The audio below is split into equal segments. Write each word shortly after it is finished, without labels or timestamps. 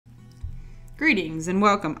Greetings and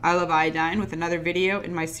welcome. I love iodine with another video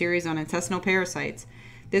in my series on intestinal parasites.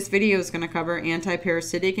 This video is going to cover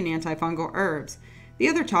anti-parasitic and antifungal herbs. The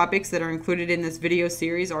other topics that are included in this video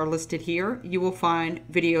series are listed here. You will find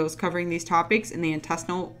videos covering these topics in the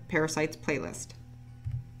intestinal parasites playlist.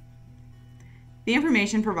 The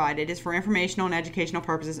information provided is for informational and educational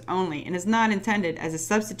purposes only and is not intended as a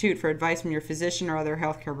substitute for advice from your physician or other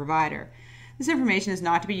healthcare provider. This information is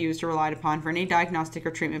not to be used or relied upon for any diagnostic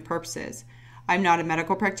or treatment purposes. I'm not a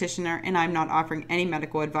medical practitioner and I'm not offering any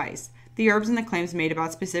medical advice. The herbs and the claims made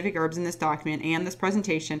about specific herbs in this document and this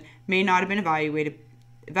presentation may not have been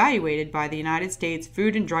evaluated by the United States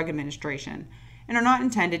Food and Drug Administration and are not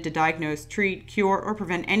intended to diagnose, treat, cure, or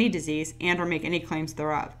prevent any disease and or make any claims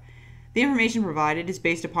thereof. The information provided is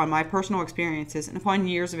based upon my personal experiences and upon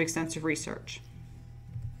years of extensive research.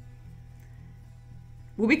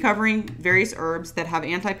 We'll be covering various herbs that have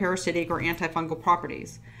anti-parasitic or antifungal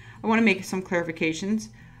properties. I want to make some clarifications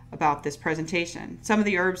about this presentation. Some of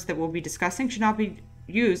the herbs that we'll be discussing should not be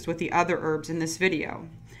used with the other herbs in this video.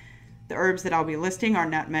 The herbs that I'll be listing are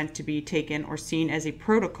not meant to be taken or seen as a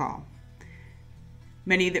protocol.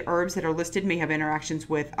 Many of the herbs that are listed may have interactions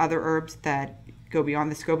with other herbs that go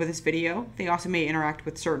beyond the scope of this video. They also may interact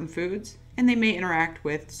with certain foods, and they may interact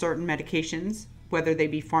with certain medications, whether they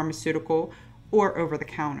be pharmaceutical or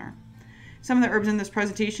over-the-counter. Some of the herbs in this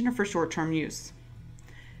presentation are for short-term use.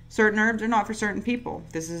 Certain herbs are not for certain people.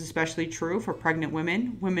 This is especially true for pregnant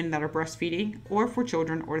women, women that are breastfeeding, or for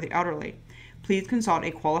children or the elderly. Please consult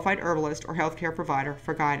a qualified herbalist or healthcare provider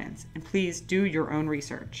for guidance, and please do your own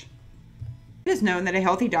research. It is known that a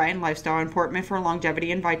healthy diet and lifestyle are important for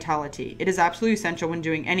longevity and vitality. It is absolutely essential when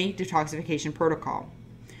doing any detoxification protocol.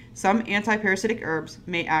 Some anti-parasitic herbs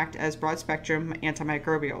may act as broad-spectrum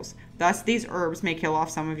antimicrobials. Thus, these herbs may kill off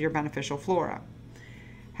some of your beneficial flora.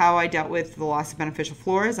 How I dealt with the loss of beneficial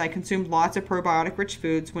flora is I consumed lots of probiotic-rich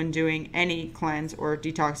foods when doing any cleanse or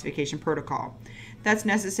detoxification protocol. That's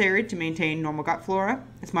necessary to maintain normal gut flora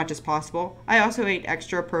as much as possible. I also ate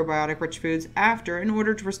extra probiotic-rich foods after in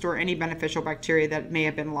order to restore any beneficial bacteria that may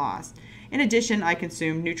have been lost. In addition, I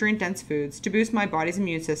consumed nutrient-dense foods to boost my body's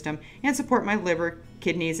immune system and support my liver,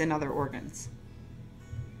 kidneys, and other organs.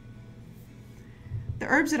 The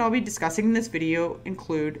herbs that I'll be discussing in this video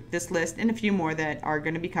include this list and a few more that are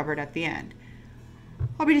going to be covered at the end.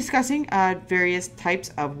 I'll be discussing various types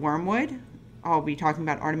of wormwood. I'll be talking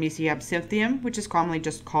about Artemisia absinthium, which is commonly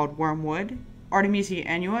just called wormwood. Artemisia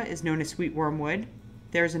annua is known as sweet wormwood.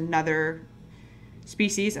 There's another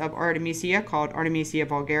species of Artemisia called Artemisia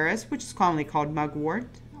vulgaris, which is commonly called mugwort.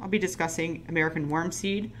 I'll be discussing American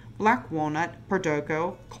wormseed, black walnut,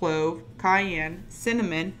 Plantago, clove, cayenne,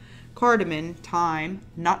 cinnamon, Cardamom, thyme,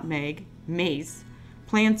 nutmeg, mace,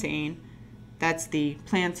 plantain, that's the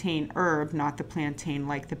plantain herb, not the plantain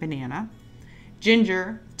like the banana,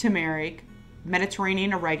 ginger, turmeric,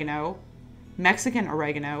 Mediterranean oregano, Mexican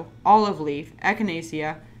oregano, olive leaf,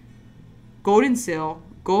 echinacea, Goldenseal,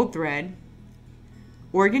 Goldthread,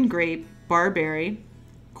 Oregon grape, barberry,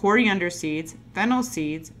 coriander seeds, fennel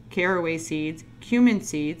seeds, caraway seeds, cumin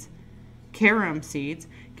seeds, carom seeds.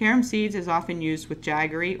 Carom seeds is often used with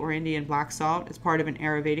jaggery or Indian black salt as part of an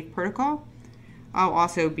Ayurvedic protocol. I'll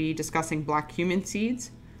also be discussing black cumin seeds,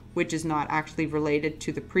 which is not actually related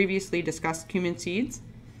to the previously discussed cumin seeds.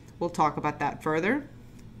 We'll talk about that further.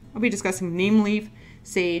 I'll be discussing neem leaf,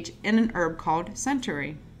 sage, and an herb called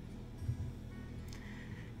centaury.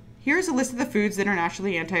 Here's a list of the foods that are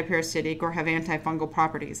naturally anti-parasitic or have antifungal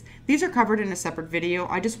properties. These are covered in a separate video.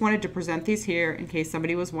 I just wanted to present these here in case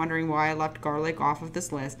somebody was wondering why I left garlic off of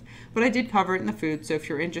this list. But I did cover it in the food, so if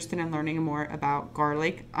you're interested in learning more about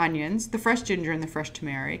garlic, onions, the fresh ginger and the fresh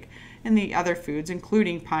turmeric, and the other foods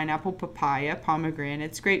including pineapple, papaya,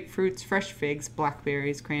 pomegranates, grapefruits, fresh figs,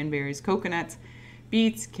 blackberries, cranberries, coconuts,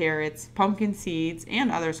 beets, carrots, pumpkin seeds,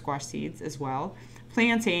 and other squash seeds as well,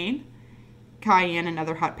 plantain, cayenne and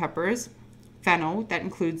other hot peppers, fennel, that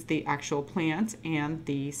includes the actual plant and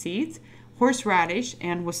the seeds, horseradish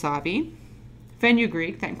and wasabi,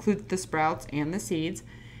 fenugreek, that includes the sprouts and the seeds,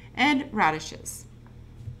 and radishes.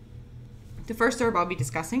 The first herb I'll be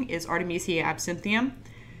discussing is Artemisia absinthium.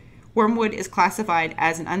 Wormwood is classified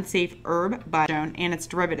as an unsafe herb by and its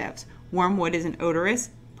derivatives. Wormwood is an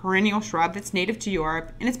odorous, perennial shrub that's native to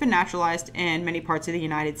Europe, and it's been naturalized in many parts of the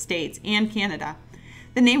United States and Canada.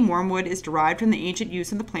 The name wormwood is derived from the ancient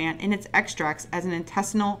use of the plant in its extracts as an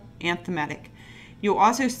intestinal anthemetic. You'll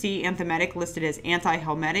also see anthemetic listed as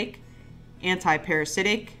anti-helmintic,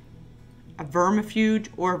 anti-parasitic, a vermifuge,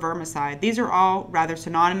 or vermicide. These are all rather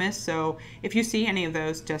synonymous, so if you see any of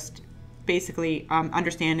those, just basically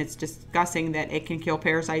understand it's discussing that it can kill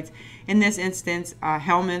parasites. In this instance,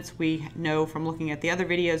 helminths, we know from looking at the other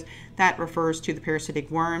videos, that refers to the parasitic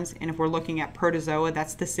worms. And if we're looking at protozoa,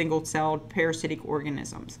 that's the single-celled parasitic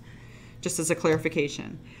organisms, just as a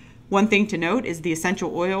clarification. One thing to note is the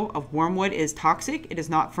essential oil of wormwood is toxic. It is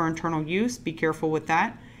not for internal use. Be careful with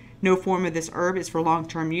that. No form of this herb is for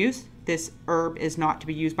long-term use. This herb is not to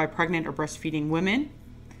be used by pregnant or breastfeeding women.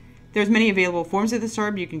 There's many available forms of this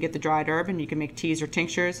herb. You can get the dried herb and you can make teas or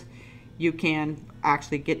tinctures. You can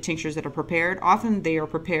actually get tinctures that are prepared. Often they are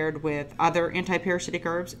prepared with other anti-parasitic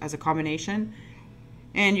herbs as a combination.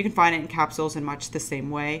 And you can find it in capsules in much the same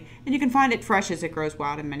way. And you can find it fresh as it grows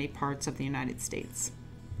wild in many parts of the United States.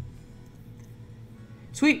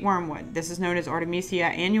 Sweet wormwood. This is known as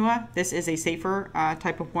Artemisia annua. This is a safer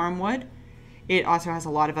type of wormwood. It also has a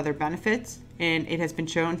lot of other benefits, and it has been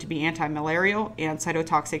shown to be anti-malarial and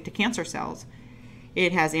cytotoxic to cancer cells.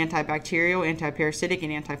 It has antibacterial, anti-parasitic,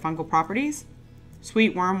 and antifungal properties.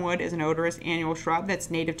 Sweet wormwood is an odorous annual shrub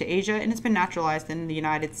that's native to Asia, and it's been naturalized in the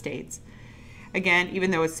United States. Again,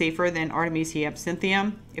 even though it's safer than Artemisia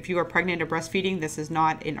absinthium, if you are pregnant or breastfeeding, this is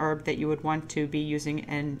not an herb that you would want to be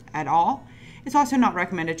using at all. It's also not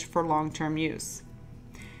recommended for long-term use.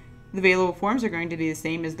 The available forms are going to be the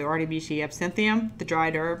same as the Artemisia absinthium, the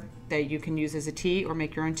dried herb that you can use as a tea or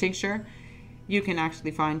make your own tincture. You can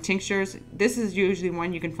actually find tinctures. This is usually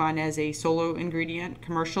one you can find as a solo ingredient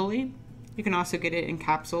commercially. You can also get it in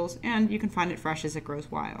capsules, and you can find it fresh as it grows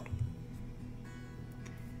wild.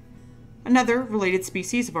 Another related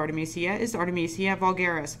species of Artemisia is Artemisia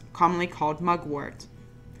vulgaris, commonly called mugwort.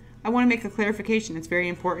 I want to make a clarification. It's very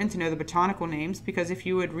important to know the botanical names, because if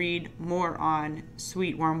you would read more on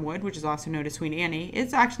sweet wormwood, which is also known as sweet annie,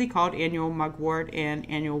 it's actually called annual mugwort and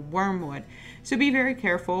annual wormwood. So be very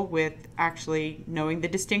careful with actually knowing the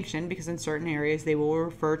distinction, because in certain areas they will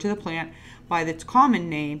refer to the plant by its common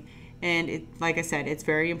name. And like I said, it's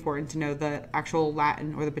very important to know the actual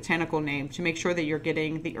Latin or the botanical name to make sure that you're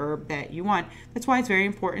getting the herb that you want. That's why it's very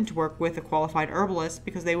important to work with a qualified herbalist,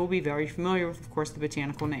 because they will be very familiar with, of course, the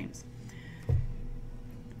botanical names.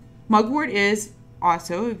 Mugwort is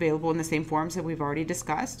also available in the same forms that we've already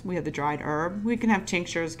discussed. We have the dried herb. We can have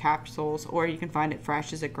tinctures, capsules, or you can find it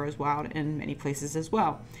fresh as it grows wild in many places as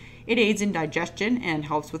well. It aids in digestion and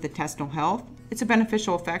helps with intestinal health. It's a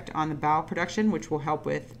beneficial effect on the bowel production, which will help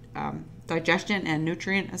with digestion and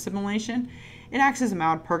nutrient assimilation. It acts as a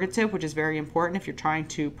mild purgative, which is very important if you're trying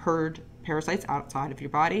to purge parasites outside of your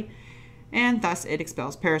body, and thus it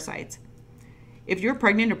expels parasites. If you're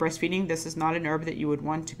pregnant or breastfeeding, this is not an herb that you would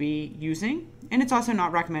want to be using, and it's also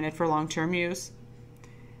not recommended for long-term use.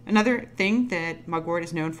 Another thing that mugwort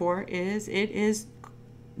is known for is it is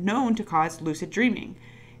known to cause lucid dreaming.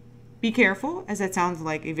 Be careful, as that sounds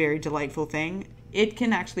like a very delightful thing. It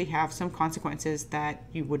can actually have some consequences that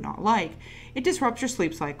you would not like. It disrupts your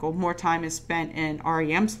sleep cycle. More time is spent in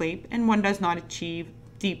REM sleep, and one does not achieve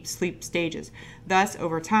deep sleep stages. Thus,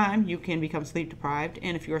 over time, you can become sleep deprived,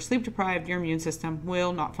 and if you are sleep deprived, your immune system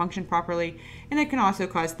will not function properly, and it can also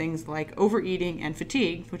cause things like overeating and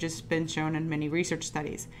fatigue, which has been shown in many research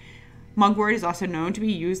studies. Mugwort is also known to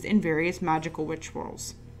be used in various magical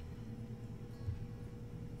rituals.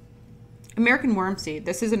 American wormseed.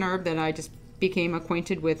 This is an herb that I just became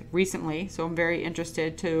acquainted with recently, so I'm very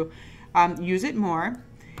interested to use it more.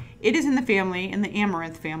 It is in the family, in the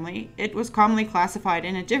amaranth family. It was commonly classified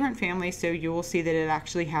in a different family, so you will see that it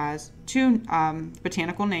actually has two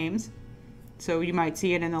botanical names. So you might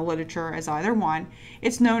see it in the literature as either one.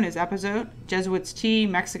 It's known as Epazote, Jesuit's tea,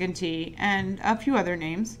 Mexican tea, and a few other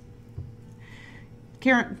names.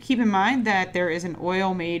 Keep in mind that there is an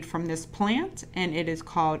oil made from this plant, and it is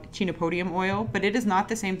called Echinacea oil, but it is not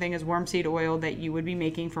the same thing as wormseed oil that you would be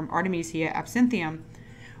making from Artemisia absinthium,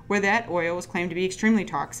 where that oil is claimed to be extremely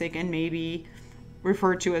toxic and may be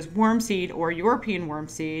referred to as wormseed or European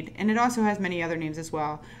wormseed, and it also has many other names as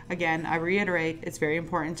well. Again, I reiterate, it's very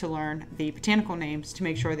important to learn the botanical names to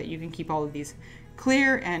make sure that you can keep all of these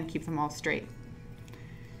clear and keep them all straight.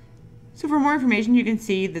 So for more information, you can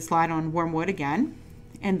see the slide on wormwood again,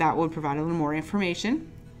 and that will provide a little more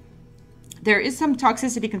information. There is some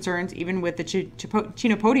toxicity concerns even with the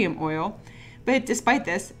Echinacea oil, but despite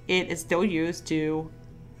this, it is still used to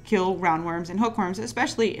kill roundworms and hookworms,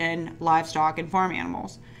 especially in livestock and farm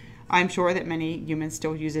animals. I'm sure that many humans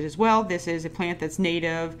still use it as well. This is a plant that's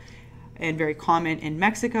native and very common in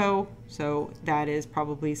Mexico, so that is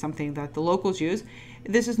probably something that the locals use.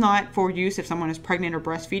 This is not for use if someone is pregnant or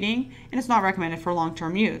breastfeeding, and it's not recommended for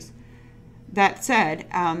long-term use. That said,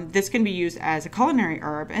 this can be used as a culinary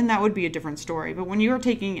herb, and that would be a different story. But when you're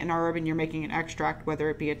taking an herb and you're making an extract, whether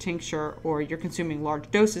it be a tincture or you're consuming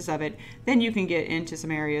large doses of it, then you can get into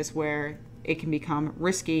some areas where it can become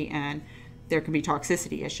risky and there can be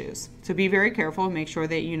toxicity issues. So be very careful and make sure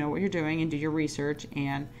that you know what you're doing and do your research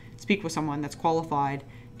and speak with someone that's qualified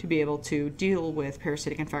to be able to deal with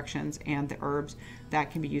parasitic infections and the herbs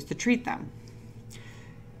that can be used to treat them.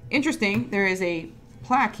 Interesting, there is a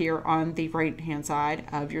plaque here on the right hand side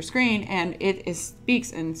of your screen, and it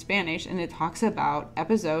speaks in Spanish, and it talks about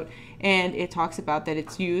Epazote, and it talks about that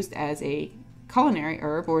it's used as a culinary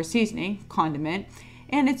herb or seasoning condiment,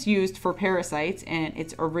 and it's used for parasites, and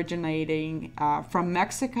it's originating from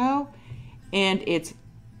Mexico, and it's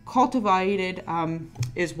cultivated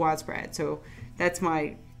is widespread. So that's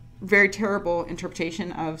my very terrible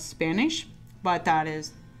interpretation of Spanish, but that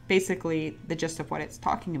is basically the gist of what it's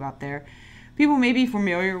talking about there. People may be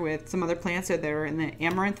familiar with some other plants that are in the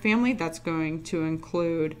amaranth family. That's going to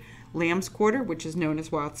include lamb's quarter, which is known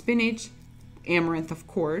as wild spinach, amaranth, of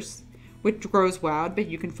course, which grows wild, but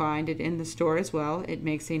you can find it in the store as well. It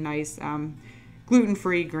makes a nice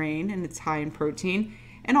gluten-free grain, and it's high in protein.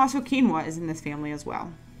 And also quinoa is in this family as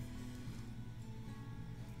well.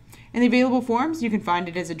 In the available forms, you can find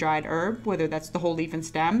it as a dried herb, whether that's the whole leaf and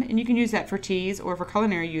stem, and you can use that for teas or for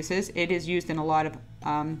culinary uses. It is used in a lot of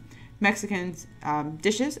Mexican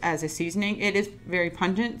dishes as a seasoning. It is very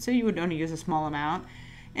pungent, so you would only use a small amount,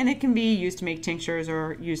 and it can be used to make tinctures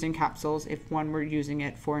or used in capsules if one were using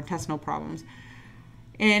it for intestinal problems.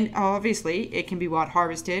 And obviously, it can be wild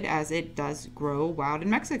harvested as it does grow wild in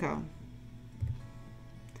Mexico.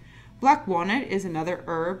 Black walnut is another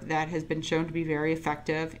herb that has been shown to be very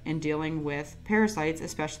effective in dealing with parasites,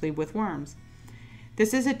 especially with worms.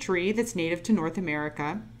 This is a tree that's native to North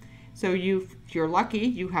America. So if you're lucky,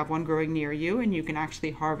 you have one growing near you, and you can actually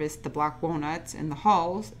harvest the black walnuts in the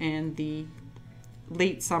hulls in the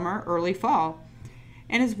late summer, early fall,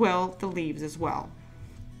 and as well the leaves as well.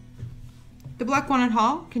 The black walnut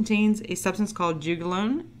hull contains a substance called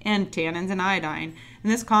juglone and tannins and iodine,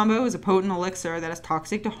 and this combo is a potent elixir that is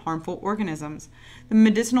toxic to harmful organisms. The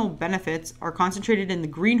medicinal benefits are concentrated in the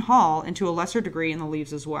green hull and to a lesser degree in the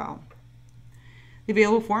leaves as well. The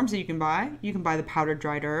available forms that you can buy the powdered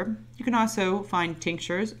dried herb. You can also find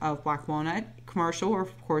tinctures of black walnut, commercial, or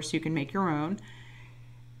of course you can make your own.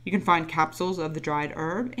 You can find capsules of the dried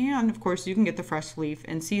herb, and of course you can get the fresh leaf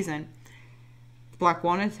in season. Black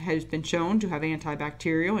walnut has been shown to have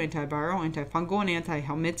antibacterial, antiviral, antifungal, and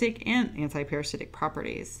anti-helmintic and anti-parasitic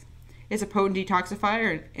properties. It's a potent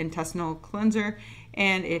detoxifier, intestinal cleanser,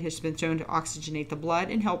 and it has been shown to oxygenate the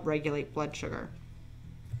blood and help regulate blood sugar.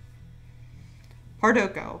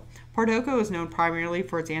 Pardoco. Pardoco is known primarily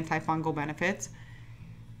for its antifungal benefits.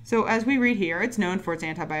 So as we read here, it's known for its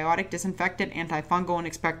antibiotic, disinfectant, antifungal, and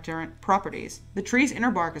expectorant properties. The tree's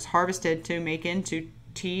inner bark is harvested to make into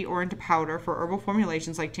tea or into powder for herbal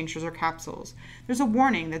formulations like tinctures or capsules. There's a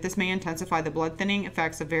warning that this may intensify the blood thinning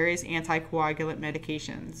effects of various anticoagulant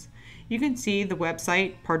medications. You can see the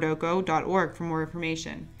website pardoco.org for more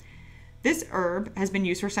information. This herb has been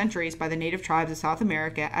used for centuries by the native tribes of South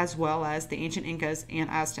America as well as the ancient Incas and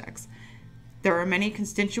Aztecs. There are many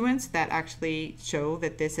constituents that actually show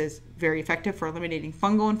that this is very effective for eliminating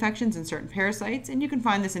fungal infections and certain parasites, and you can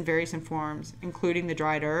find this in various forms, including the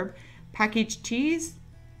dried herb, packaged teas,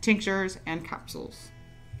 tinctures, and capsules.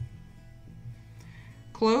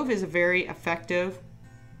 Clove is a very effective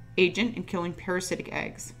agent in killing parasitic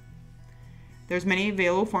eggs. There's many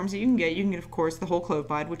available forms that you can get. You can get, of course, the whole clove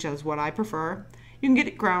bud, which is what I prefer. You can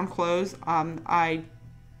get ground cloves. I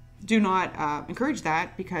do not encourage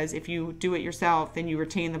that because if you do it yourself, then you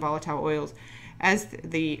retain the volatile oils. As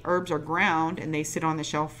the herbs are ground and they sit on the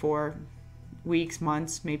shelf for weeks,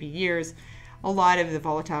 months, maybe years, a lot of the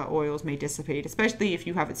volatile oils may dissipate, especially if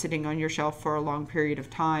you have it sitting on your shelf for a long period of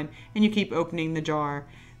time and you keep opening the jar,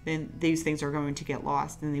 then these things are going to get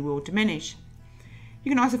lost and they will diminish. You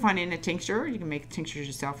can also find it in a tincture. You can make tinctures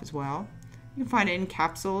yourself as well. You can find it in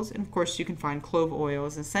capsules, and of course you can find clove oil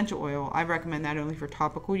as essential oil. I recommend that only for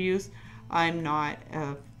topical use. I'm not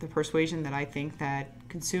the persuasion that I think that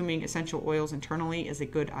consuming essential oils internally is a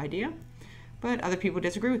good idea, but other people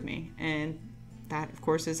disagree with me, and that of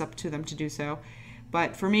course is up to them to do so.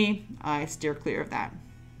 But for me, I steer clear of that.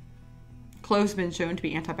 Clove's been shown to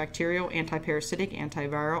be antibacterial, antiparasitic,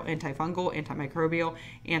 antiviral, antifungal, antimicrobial,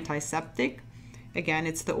 antiseptic. Again,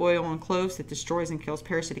 it's the oil in cloves that destroys and kills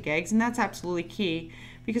parasitic eggs, and that's absolutely key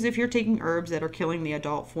because if you're taking herbs that are killing the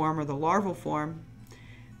adult form or the larval form,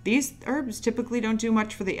 these herbs typically don't do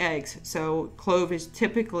much for the eggs. So clove is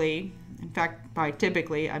typically In fact, by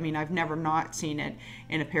typically, I mean, I've never not seen it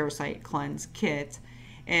in a parasite cleanse kit.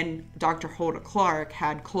 And Dr. Hulda Clark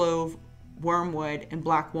had clove, wormwood, and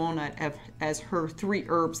black walnut as her 3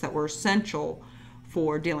 herbs that were essential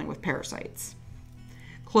for dealing with parasites.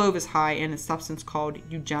 Clove is high in a substance called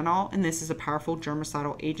eugenol, and this is a powerful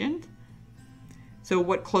germicidal agent. So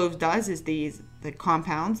what clove does is the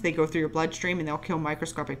compounds, they go through your bloodstream and they'll kill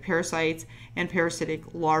microscopic parasites and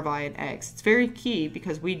parasitic larvae and eggs. It's very key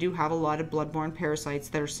because we do have a lot of bloodborne parasites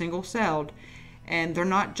that are single-celled, and they're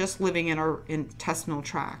not just living in our intestinal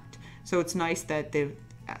tract. So it's nice that the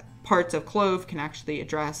parts of clove can actually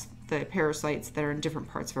address the parasites that are in different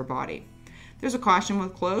parts of our body. There's a caution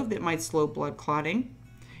with clove that might slow blood clotting.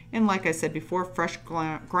 And like I said before, fresh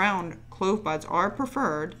ground clove buds are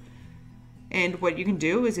preferred. And what you can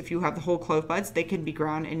do is if you have the whole clove buds, they can be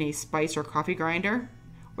ground in a spice or coffee grinder,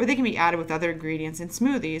 or they can be added with other ingredients in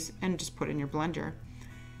smoothies and just put in your blender.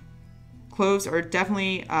 Cloves are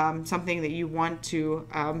definitely something that you want to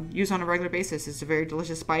use on a regular basis. It's a very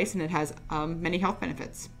delicious spice and it has many health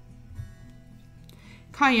benefits.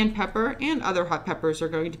 Cayenne pepper and other hot peppers are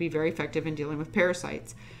going to be very effective in dealing with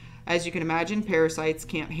parasites. As you can imagine, parasites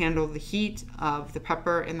can't handle the heat of the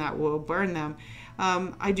pepper and that will burn them.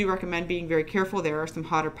 I do recommend being very careful. There are some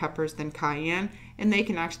hotter peppers than cayenne, and they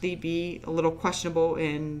can actually be a little questionable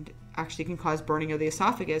and actually can cause burning of the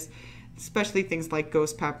esophagus, especially things like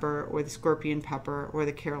ghost pepper or the scorpion pepper or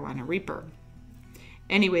the Carolina Reaper.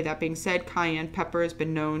 Anyway, that being said, cayenne pepper has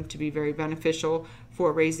been known to be very beneficial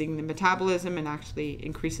for raising the metabolism and actually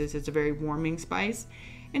increases. It's a very warming spice.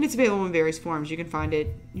 And it's available in various forms. You can find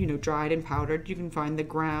it, dried and powdered. You can find the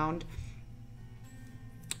ground.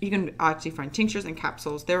 You can actually find tinctures and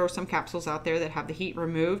capsules. There are some capsules out there that have the heat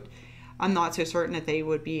removed. I'm not so certain that they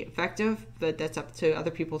would be effective, but that's up to other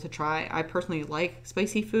people to try. I personally like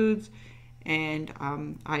spicy foods, and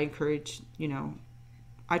I encourage,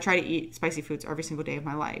 I try to eat spicy foods every single day of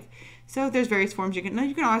my life. So there's various forms you can.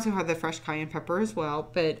 You can also have the fresh cayenne pepper as well,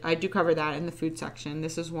 but I do cover that in the food section.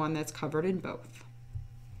 This is one that's covered in both.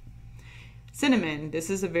 Cinnamon. This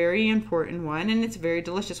is a very important one, and it's a very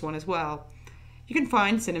delicious one as well. You can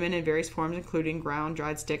find cinnamon in various forms, including ground,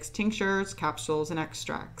 dried sticks, tinctures, capsules, and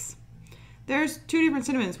extracts. There's 2 different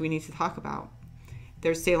cinnamons we need to talk about.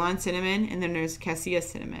 There's Ceylon cinnamon, and then there's Cassia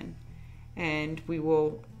cinnamon. And we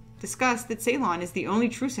will discuss that Ceylon is the only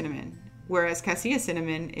true cinnamon, whereas Cassia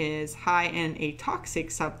cinnamon is high in a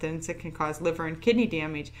toxic substance that can cause liver and kidney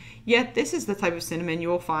damage. Yet this is the type of cinnamon you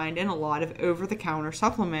will find in a lot of over-the-counter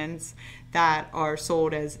supplements that are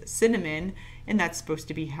sold as cinnamon, and that's supposed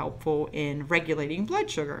to be helpful in regulating blood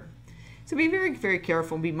sugar. So be very, very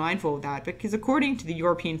careful and be mindful of that, because according to the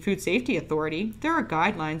European Food Safety Authority, there are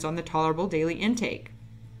guidelines on the tolerable daily intake.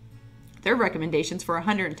 Their recommendations for a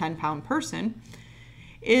 110-pound person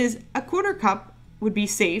is a 1/4 cup would be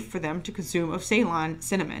safe for them to consume of Ceylon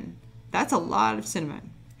cinnamon. That's a lot of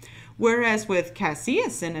cinnamon. Whereas with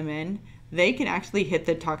Cassia cinnamon, they can actually hit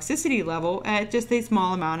the toxicity level at just a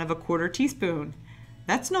small amount of a 1/4 teaspoon.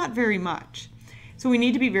 That's not very much. So we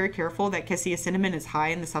need to be very careful that Cassia cinnamon is high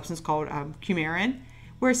in the substance called coumarin,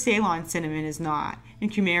 whereas Ceylon cinnamon is not.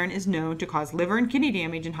 And coumarin is known to cause liver and kidney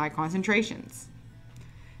damage in high concentrations.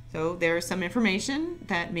 So there's some information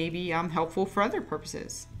that may be helpful for other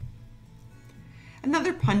purposes.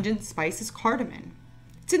 Another pungent spice is cardamom.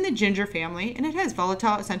 It's in the ginger family, and it has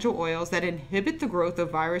volatile essential oils that inhibit the growth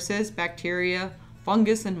of viruses, bacteria,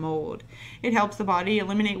 fungus, and mold. It helps the body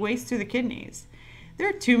eliminate waste through the kidneys. There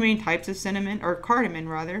are 2 main types of cardamom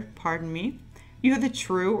rather, pardon me. You have the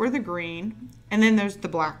true or the green, and then there's the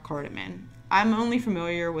black cardamom. I'm only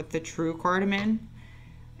familiar with the true cardamom,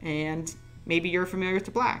 and maybe you're familiar with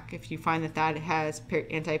the black. If you find that has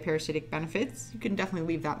anti-parasitic benefits, you can definitely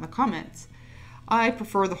leave that in the comments. I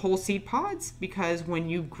prefer the whole seed pods because when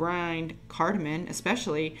you grind cardamom,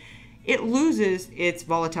 especially, it loses its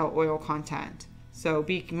volatile oil content. So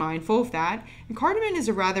be mindful of that. And cardamom is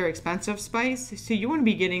a rather expensive spice, so you want to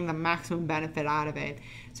be getting the maximum benefit out of it.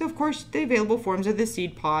 So of course, the available forms are the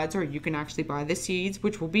seed pods, or you can actually buy the seeds,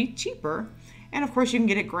 which will be cheaper. And of course, you can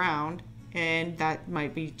get it ground, and that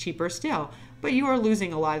might be cheaper still. But you are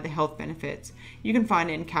losing a lot of the health benefits. You can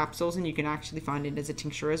find it in capsules, and you can actually find it as a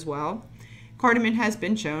tincture as well. Cardamom has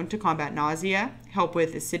been shown to combat nausea, help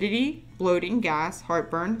with acidity, bloating, gas,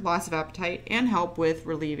 heartburn, loss of appetite, and help with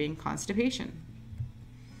relieving constipation.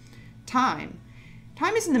 Thyme.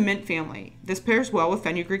 Thyme is in the mint family. This pairs well with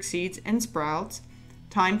fenugreek seeds and sprouts.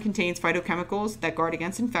 Thyme contains phytochemicals that guard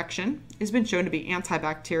against infection. It has been shown to be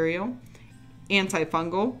antibacterial,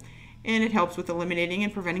 antifungal, and it helps with eliminating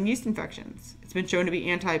and preventing yeast infections. It's been shown to be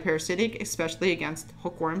anti-parasitic, especially against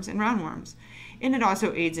hookworms and roundworms, and it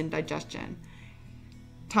also aids in digestion.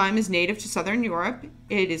 Thyme is native to Southern Europe.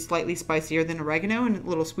 It is slightly spicier than oregano and a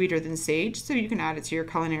little sweeter than sage, so you can add it to your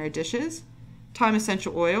culinary dishes. Thyme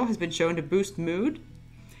essential oil has been shown to boost mood,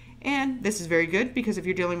 and this is very good because if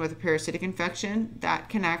you're dealing with a parasitic infection, that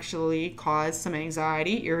can actually cause some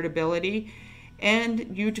anxiety, irritability,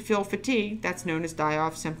 and you to feel fatigue. That's known as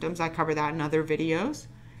die-off symptoms. I cover that in other videos.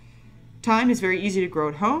 Thyme is very easy to grow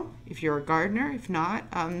at home if you're a gardener. If not,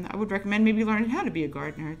 I would recommend maybe learning how to be a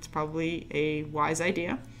gardener. It's probably a wise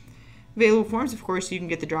idea. Available forms, of course, you can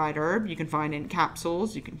get the dried herb. You can find it in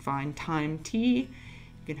capsules. You can find thyme tea.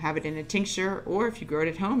 You can have it in a tincture, or if you grow it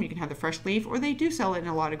at home, you can have the fresh leaf, or they do sell it in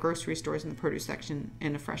a lot of grocery stores in the produce section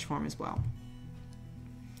in a fresh form as well.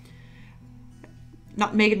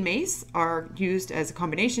 Nutmeg and mace are used as a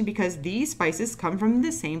combination because these spices come from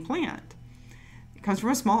the same plant. It comes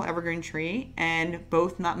from a small evergreen tree, and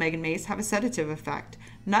both nutmeg and mace have a sedative effect.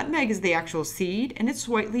 Nutmeg is the actual seed, and it's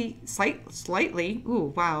slightly,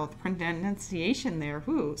 ooh, wow, the pronunciation there,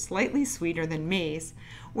 ooh, slightly sweeter than mace,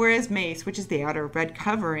 whereas mace, which is the outer red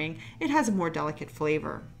covering, it has a more delicate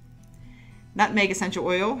flavor. Nutmeg essential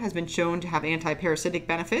oil has been shown to have anti-parasitic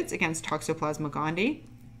benefits against Toxoplasma gondii.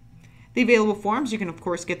 The available forms, you can of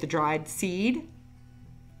course get the dried seed,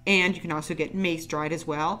 and you can also get mace dried as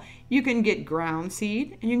well. You can get ground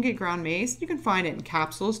seed and you can get ground mace. You can find it in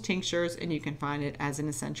capsules, tinctures, and you can find it as an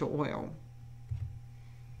essential oil.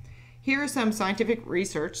 Here is some scientific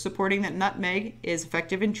research supporting that nutmeg is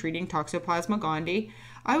effective in treating Toxoplasma gondii.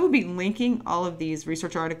 I will be linking all of these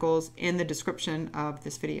research articles in the description of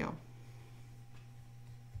this video.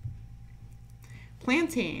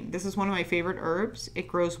 Plantain. This is one of my favorite herbs. It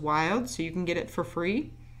grows wild, so you can get it for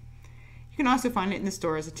free. You can also find it in the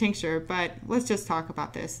store as a tincture, but let's just talk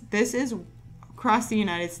about this. This is across the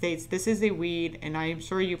United States. This is a weed, and I'm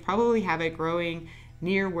sure you probably have it growing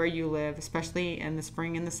near where you live, especially in the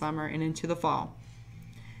spring and the summer and into the fall.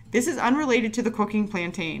 This is unrelated to the cooking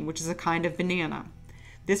plantain, which is a kind of banana.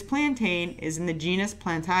 This plantain is in the genus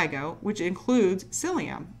Plantago, which includes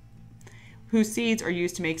psyllium, whose seeds are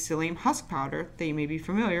used to make psyllium husk powder that you may be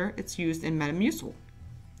familiar. It's used in Metamucil.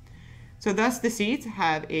 So thus the seeds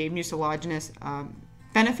have a mucilaginous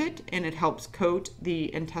benefit, and it helps coat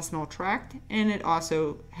the intestinal tract, and it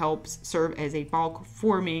also helps serve as a bulk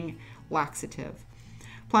forming laxative.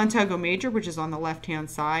 Plantago major, which is on the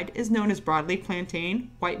left-hand side, is known as broadleaf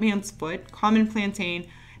plantain, white man's foot, common plantain.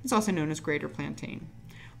 It's also known as greater plantain.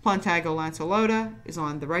 Plantago lanceolata is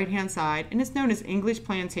on the right-hand side, and it's known as English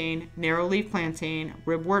plantain, narrow-leaf plantain,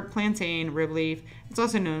 ribwort plantain, ribleaf. It's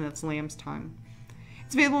also known as lamb's tongue.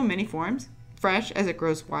 It's available in many forms, fresh as it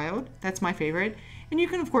grows wild. That's my favorite. And you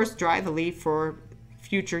can, of course, dry the leaf for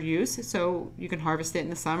future use. So you can harvest it in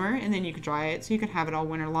the summer, and then you can dry it so you can have it all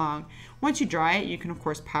winter long. Once you dry it, you can, of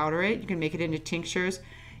course, powder it. You can make it into tinctures.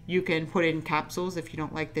 You can put it in capsules if you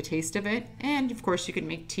don't like the taste of it. And, of course, you can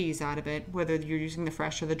make teas out of it, whether you're using the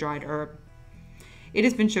fresh or the dried herb. It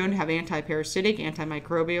has been shown to have anti-parasitic,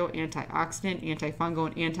 antimicrobial, antioxidant, antifungal,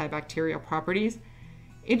 and antibacterial properties.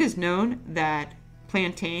 It is known that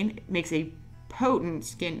plantain makes a potent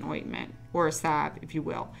skin ointment, or a salve, if you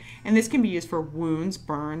will. And this can be used for wounds,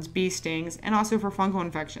 burns, bee stings, and also for fungal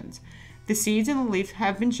infections. The seeds and the leaf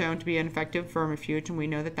have been shown to be an effective vermifuge, and we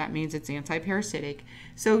know that that means it's anti-parasitic.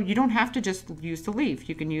 So you don't have to just use the leaf.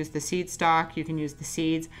 You can use the seed stalk, you can use the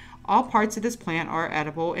seeds. All parts of this plant are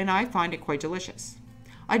edible, and I find it quite delicious.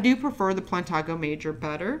 I do prefer the Plantago major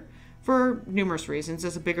better for numerous reasons.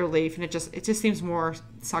 It's a bigger leaf, and it just seems more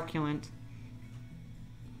succulent.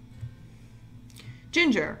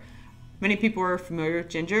 Ginger. Many people are familiar with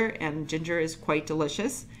ginger, and ginger is quite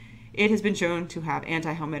delicious. It has been shown to have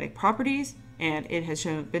anti-helmintic properties, and it has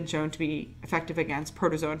been shown to be effective against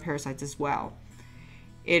protozoan parasites as well.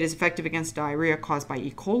 It is effective against diarrhea caused by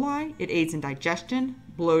E. coli. It aids in digestion,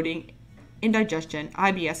 bloating, indigestion,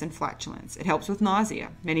 IBS, and flatulence. It helps with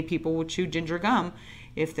nausea. Many people will chew ginger gum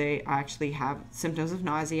if they actually have symptoms of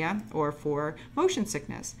nausea or for motion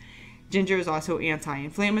sickness. Ginger is also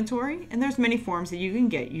anti-inflammatory, and there's many forms that you can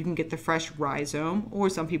get. You can get the fresh rhizome, or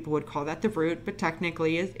some people would call that the root, but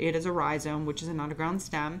technically it is a rhizome, which is an underground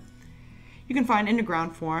stem. You can find in a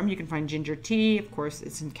ground form. You can find ginger tea. Of course,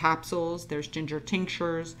 it's in capsules. There's ginger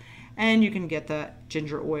tinctures, and you can get the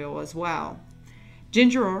ginger oil as well.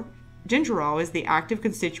 Gingerol is the active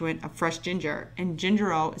constituent of fresh ginger, and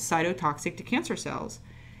gingerol is cytotoxic to cancer cells.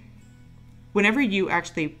 Whenever you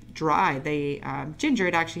actually dry the ginger,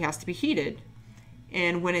 it actually has to be heated.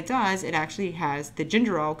 And when it does, it actually has the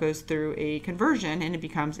gingerol goes through a conversion and it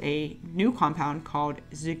becomes a new compound called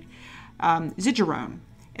zigerone.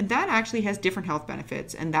 And that actually has different health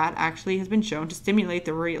benefits, and that actually has been shown to stimulate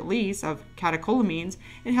the release of catecholamines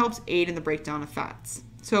and helps aid in the breakdown of fats.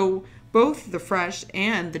 So both the fresh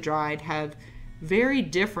and the dried have very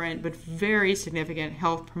different but very significant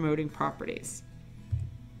health promoting properties.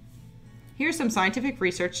 Here's some scientific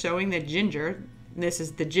research showing that ginger, this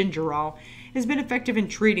is the gingerol, has been effective in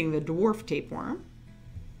treating the dwarf tapeworm.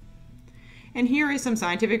 And here is some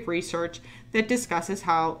scientific research that discusses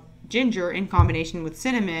how ginger in combination with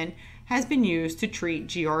cinnamon has been used to treat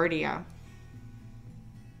giardia.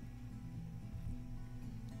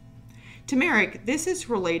 Turmeric, this is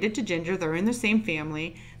related to ginger. They're in the same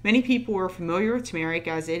family. Many people are familiar with turmeric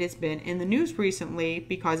as it has been in the news recently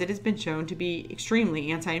because it has been shown to be extremely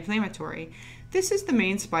anti-inflammatory. This is the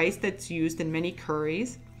main spice that's used in many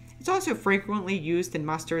curries. It's also frequently used in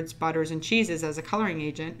mustards, butters, and cheeses as a coloring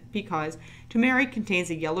agent because turmeric contains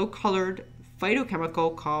a yellow-colored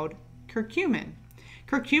phytochemical called curcumin.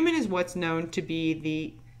 Curcumin is what's known to be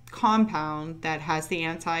the compound that has the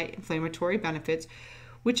anti-inflammatory benefits,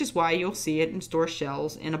 which is why you'll see it in store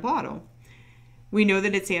shelves in a bottle. We know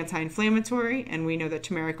that it's anti-inflammatory, and we know that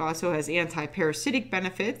turmeric also has anti-parasitic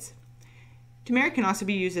benefits. Turmeric can also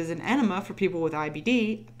be used as an enema for people with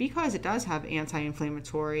IBD because it does have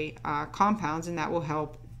anti-inflammatory compounds, and that will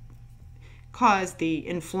help cause the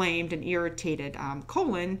inflamed and irritated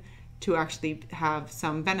colon to actually have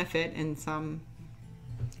some benefit and some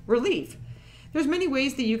relief. There's many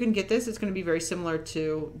ways that you can get this. It's going to be very similar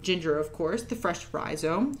to ginger, of course, the fresh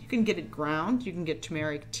rhizome. You can get it ground. You can get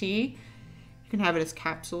turmeric tea. You can have it as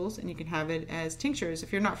capsules, and you can have it as tinctures.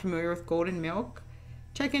 If you're not familiar with golden milk,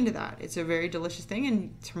 check into that. It's a very delicious thing,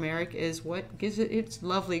 and turmeric is what gives it its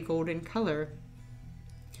lovely golden color.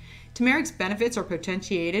 Turmeric's benefits are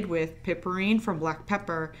potentiated with piperine from black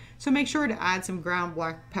pepper, so make sure to add some ground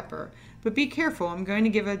black pepper. But be careful, I'm going to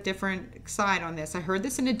give a different side on this. I heard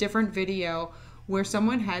this in a different video where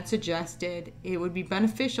someone had suggested it would be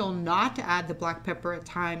beneficial not to add the black pepper at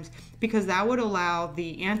times because that would allow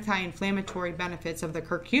the anti-inflammatory benefits of the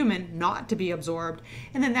curcumin not to be absorbed,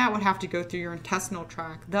 and then that would have to go through your intestinal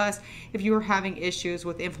tract. Thus, if you were having issues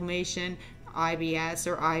with inflammation, IBS,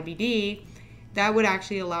 or IBD, that would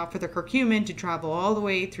actually allow for the curcumin to travel all the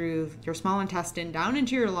way through your small intestine down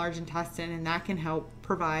into your large intestine, and that can help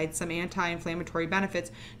provide some anti-inflammatory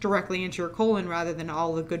benefits directly into your colon rather than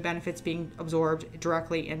all the good benefits being absorbed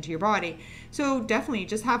directly into your body. So definitely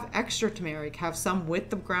just have extra turmeric. Have some with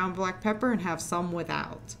the ground black pepper and have some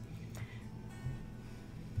without.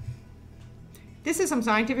 This is some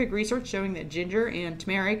scientific research showing that ginger and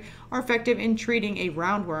turmeric are effective in treating a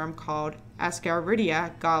roundworm called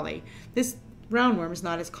Ascaridia galli. This roundworm is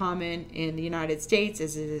not as common in the United States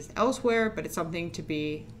as it is elsewhere, but it's something to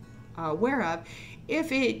be aware of.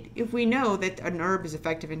 If we know that an herb is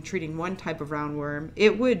effective in treating one type of roundworm,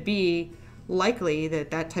 it would be likely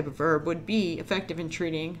that that type of herb would be effective in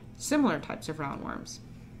treating similar types of roundworms.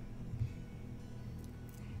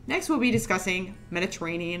 Next, we'll be discussing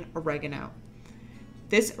Mediterranean oregano.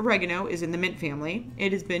 This oregano is in the mint family.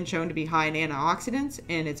 It has been shown to be high in antioxidants,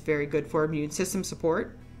 and it's very good for immune system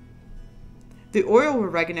support. The oil of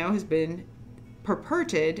oregano has been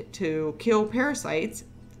purported to kill parasites,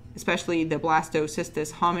 especially the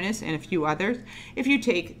Blastocystis hominis and a few others, if you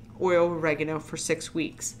take oil of oregano for 6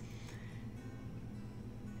 weeks.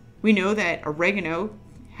 We know that oregano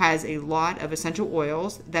has a lot of essential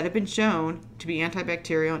oils that have been shown to be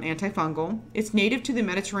antibacterial and antifungal. It's native to the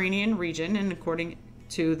Mediterranean region, and according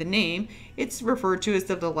to the name, it's referred to as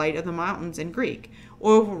the delight of the mountains in Greek.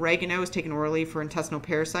 Oil of oregano is taken orally for intestinal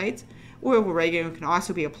parasites. Oil of oregano can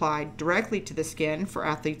also be applied directly to the skin for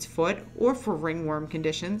athlete's foot or for ringworm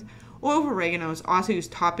conditions. Oil of oregano is also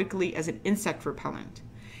used topically as an insect repellent.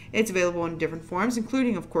 It's available in different forms,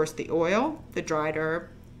 including, of course, the oil, the dried herb,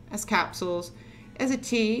 as capsules, as a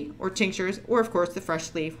tea or tinctures, or, of course, the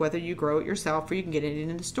fresh leaf, whether you grow it yourself or you can get it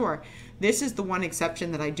in the store. This is the one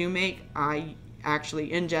exception that I do make. I actually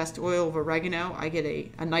ingest oil of oregano. I get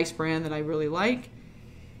a nice brand that I really like,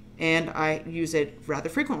 and I use it rather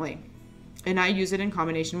frequently. And I use it in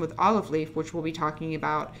combination with olive leaf, which we'll be talking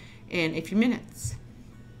about in a few minutes.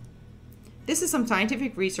 This is some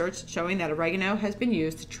scientific research showing that oregano has been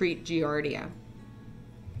used to treat giardia.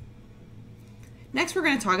 Next, we're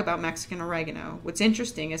going to talk about Mexican oregano. What's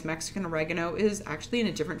interesting is Mexican oregano is actually in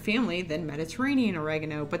a different family than Mediterranean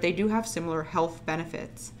oregano, but they do have similar health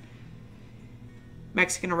benefits.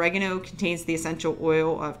 Mexican oregano contains the essential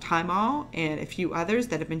oil of thymol and a few others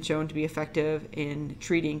that have been shown to be effective in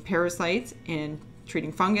treating parasites, in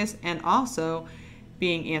treating fungus, and also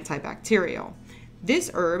being antibacterial. This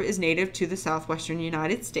herb is native to the southwestern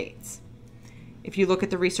United States. If you look at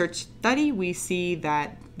the research study, we see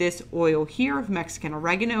that this oil here of Mexican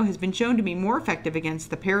oregano has been shown to be more effective against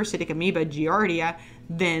the parasitic amoeba Giardia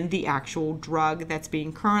than the actual drug that's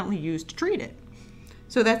being currently used to treat it.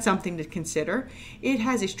 So that's something to consider. It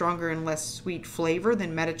has a stronger and less sweet flavor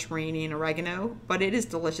than Mediterranean oregano, but it is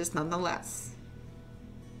delicious nonetheless.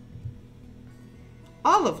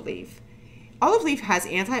 Olive leaf. Olive leaf has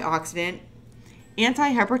antioxidant,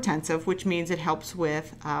 antihypertensive, which means it helps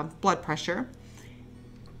with blood pressure.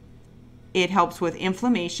 It helps with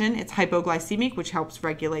inflammation. It's hypoglycemic, which helps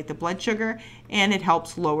regulate the blood sugar, and it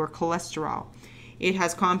helps lower cholesterol. It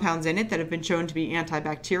has compounds in it that have been shown to be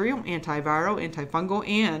antibacterial, antiviral, antifungal,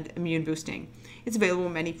 and immune boosting. It's available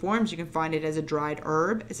in many forms. You can find it as a dried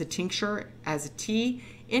herb, as a tincture, as a tea,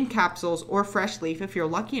 in capsules, or fresh leaf if you're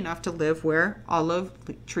lucky enough to live where olive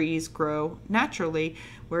trees grow naturally,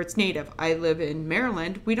 where it's native. I live in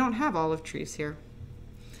Maryland. We don't have olive trees here.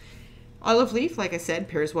 Olive leaf, like I said,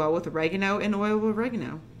 pairs well with oregano and oil of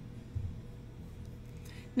oregano.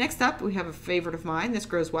 Next up, we have a favorite of mine. This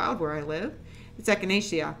grows wild where I live. It's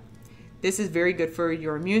Echinacea. This is very good for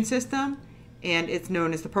your immune system, and it's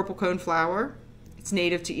known as the purple cone flower. It's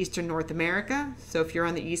native to eastern North America, so if you're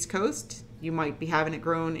on the East Coast, you might be having it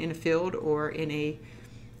grown in a field or in a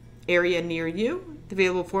area near you. The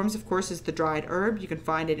available forms, of course, is the dried herb. You can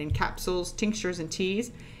find it in capsules, tinctures, and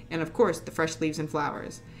teas, and of course, the fresh leaves and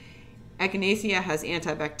flowers. Echinacea has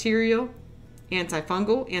antibacterial,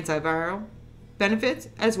 antifungal, antiviral benefits,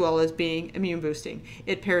 as well as being immune boosting.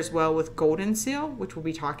 It pairs well with Goldenseal, which we'll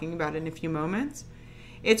be talking about in a few moments.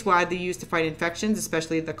 It's widely used to fight infections,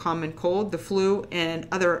 especially the common cold, the flu, and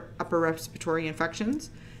other upper respiratory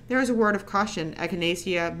infections. There is a word of caution.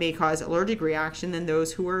 Echinacea may cause allergic reaction in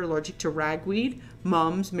those who are allergic to ragweed,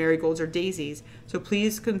 mums, marigolds, or daisies. So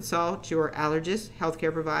please consult your allergist,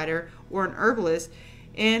 healthcare provider, or an herbalist,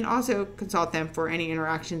 and also consult them for any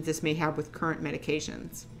interactions this may have with current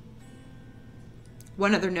medications.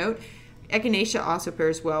 One other note, Echinacea also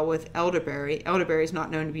pairs well with elderberry. Elderberry is not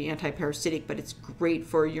known to be anti-parasitic, but it's great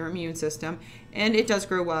for your immune system, and it does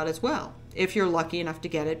grow wild as well, if you're lucky enough to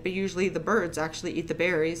get it, but usually the birds actually eat the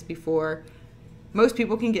berries before most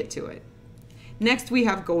people can get to it. Next, we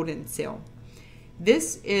have Goldenseal.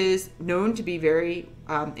 This is known to be very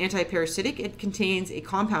anti-parasitic. It contains a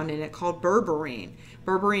compound in it called berberine.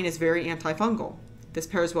 Berberine is very antifungal. This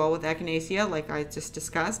pairs well with Echinacea, like I just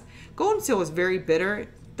discussed. Goldenseal is very bitter,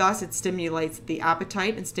 thus it stimulates the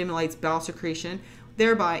appetite and stimulates bowel secretion,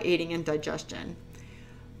 thereby aiding in digestion.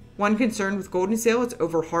 One concern with Goldenseal, it's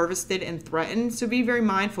over-harvested and threatened, so be very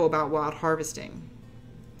mindful about wild harvesting.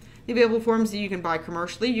 The available forms that you can buy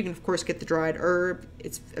commercially, you can of course get the dried herb.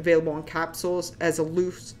 It's available in capsules as a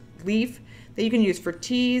loose leaf that you can use for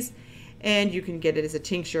teas, and you can get it as a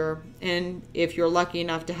tincture. And if you're lucky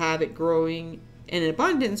enough to have it growing in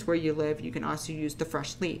abundance where you live, you can also use the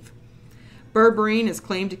fresh leaf. Berberine is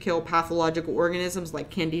claimed to kill pathological organisms like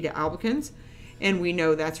Candida albicans, and we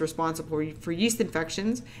know that's responsible for yeast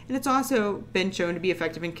infections, and it's also been shown to be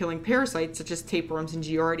effective in killing parasites such as tapeworms and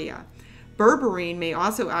Giardia. Berberine may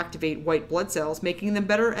also activate white blood cells, making them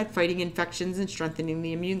better at fighting infections and strengthening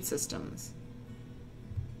the immune systems.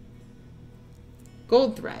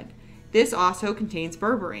 Goldthread. This also contains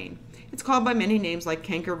berberine. It's called by many names like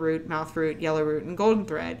cankerroot, mouthroot, yellowroot, and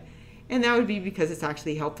goldenthread, and that would be because it's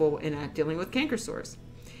actually helpful in dealing with canker sores.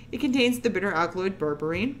 It contains the bitter alkaloid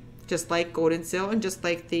berberine, just like Goldenseal and just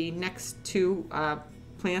like the next two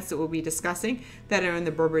plants that we'll be discussing that are in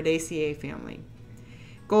the Berberdaceae family.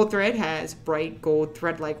 Goldthread has bright gold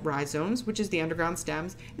thread-like rhizomes, which is the underground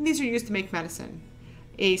stems, and these are used to make medicine.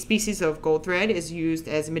 A species of goldthread is used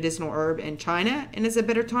as a medicinal herb in China and is a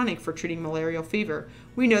bitter tonic for treating malarial fever.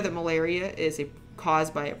 We know that malaria is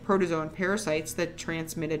caused by protozoan parasites that are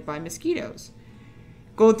transmitted by mosquitoes.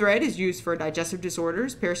 Goldthread is used for digestive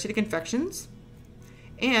disorders, parasitic infections,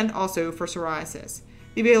 and also for psoriasis.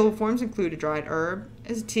 The available forms include a dried herb,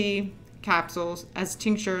 as a tea, capsules, as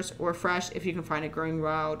tinctures, or fresh if you can find it growing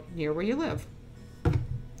wild near where you live.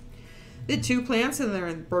 The two plants in the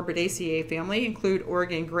Berberdaceae family include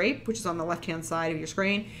Oregon grape, which is on the left-hand side of your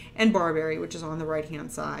screen, and barberry, which is on the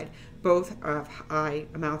right-hand side. Both have high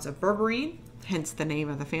amounts of berberine, hence the name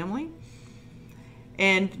of the family.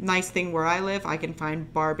 And nice thing where I live, I can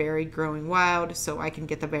find barberry growing wild, so I can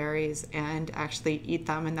get the berries and actually eat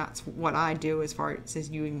them, and that's what I do as far as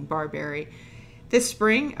using barberry. This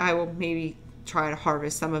spring, I will maybe try to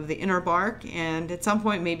harvest some of the inner bark and at some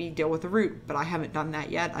point maybe deal with the root, but I haven't done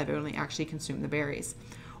that yet. I've only actually consumed the berries.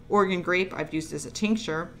 Oregon grape I've used as a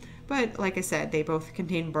tincture, But like I said, they both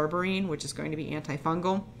contain berberine, which is going to be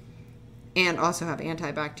antifungal, and also have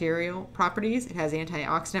antibacterial properties. It has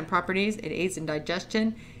antioxidant properties, it aids in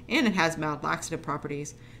digestion, and it has mild laxative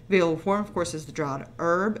properties. The available form, of course, is the dried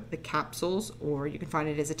herb, the capsules, or you can find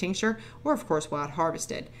it as a tincture, or of course wild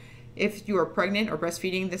harvested. If you are pregnant or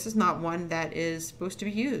breastfeeding, this is not one that is supposed to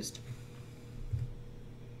be used.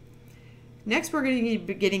 Next, we're going to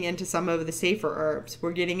be getting into some of the safer herbs.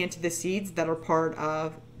 We're getting into the seeds that are part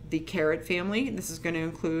of the carrot family. This is going to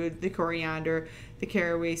include the coriander, the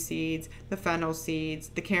caraway seeds, the fennel seeds,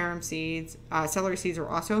 the carom seeds. Celery seeds are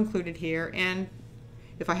also included here. And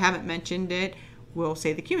if I haven't mentioned it, we'll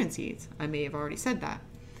say the cumin seeds. I may have already said that.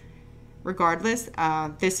 Regardless,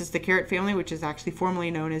 this is the carrot family, which is actually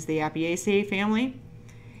formerly known as the Apiaceae family.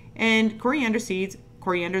 And coriander seeds,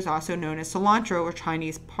 coriander is also known as cilantro or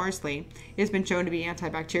Chinese parsley. It has been shown to be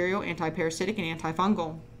antibacterial, anti-parasitic, and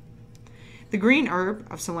antifungal. The green herb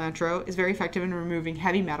of cilantro is very effective in removing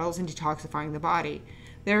heavy metals and detoxifying the body.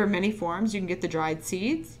 There are many forms. You can get the dried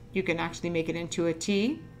seeds. You can actually make it into a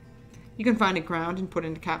tea. You can find it ground and put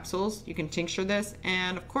into capsules. You can tincture this.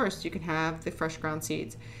 And of course, you can have the fresh ground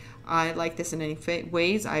seeds. I like this in any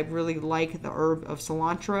ways. I really like the herb of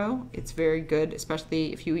cilantro. It's very good,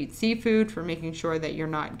 especially if you eat seafood, for making sure that you're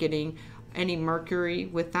not getting any mercury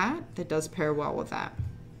with that. That does pair well with that.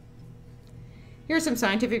 Here's some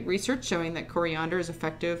scientific research showing that coriander is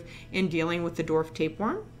effective in dealing with the dwarf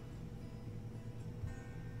tapeworm.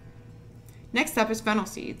 Next up is fennel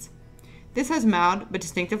seeds. This has mild but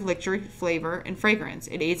distinctive licorice flavor and fragrance.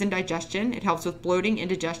 It aids in digestion. It helps with bloating,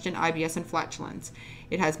 indigestion, IBS, and flatulence.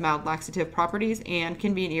 It has mild laxative properties and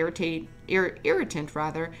can be an irritant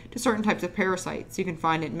to certain types of parasites. You can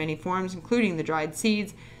find it in many forms, including the dried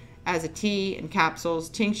seeds, as a tea and capsules,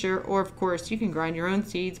 tincture, or of course you can grind your own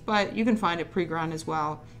seeds, but you can find it pre-ground as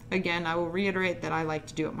well. Again, I will reiterate that I like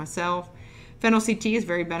to do it myself. Fennel seed tea is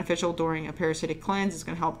very beneficial during a parasitic cleanse. It's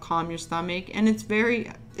going to help calm your stomach, and it's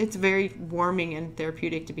very warming and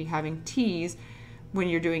therapeutic to be having teas when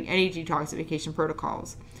you're doing any detoxification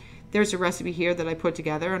protocols. There's a recipe here that I put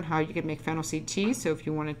together on how you can make fennel seed tea, so if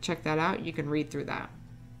you want to check that out, you can read through that.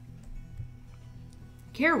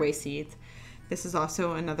 Caraway seeds. This is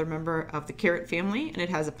also another member of the carrot family, and it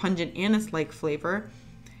has a pungent anise-like flavor.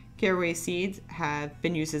 Caraway seeds have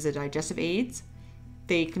been used as a digestive aids.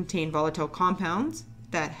 They contain volatile compounds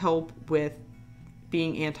that help with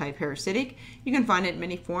being anti-parasitic. You can find it in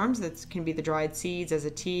many forms. That can be the dried seeds as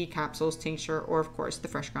a tea, capsules, tincture, or of course the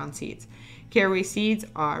fresh ground seeds. Caraway seeds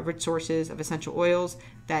are rich sources of essential oils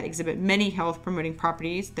that exhibit many health-promoting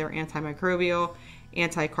properties. They're antimicrobial,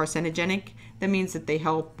 anti-carcinogenic. That means that they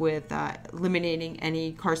help with eliminating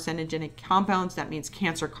any carcinogenic compounds. That means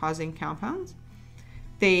cancer-causing compounds.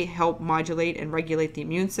 They help modulate and regulate the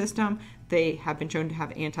immune system. They have been shown to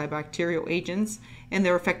have antibacterial agents, and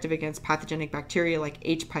they're effective against pathogenic bacteria like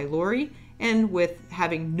H. pylori, and with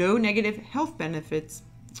having no negative health benefits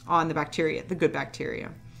on the bacteria, the good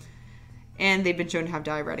bacteria. And they've been shown to have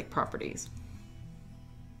diuretic properties.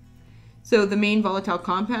 So the main volatile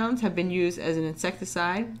compounds have been used as an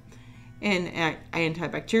insecticide, an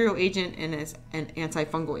antibacterial agent, and as an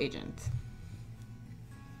antifungal agent.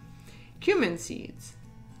 Cumin seeds.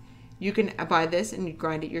 You can buy this and you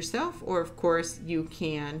grind it yourself, or of course you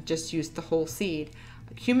can just use the whole seed.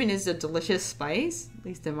 Cumin is a delicious spice, at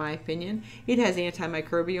least in my opinion. It has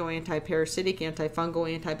antimicrobial, anti-parasitic,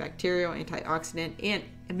 antifungal, antibacterial, antioxidant, and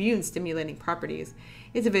immune stimulating properties.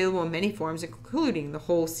 It's available in many forms, including the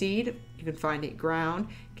whole seed. You can find it ground,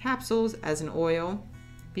 capsules, as an oil.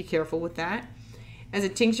 Be careful with that. As a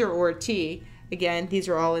tincture or a tea. Again, these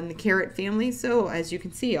are all in the carrot family, so as you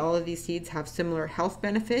can see, all of these seeds have similar health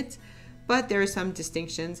benefits, but there are some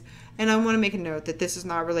distinctions. And I want to make a note that this is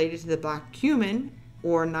not related to the black cumin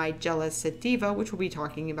or Nigella sativa, which we'll be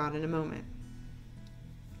talking about in a moment.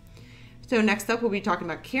 So next up, we'll be talking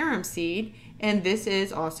about carom seed, and this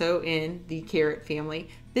is also in the carrot family.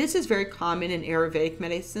 This is very common in Ayurvedic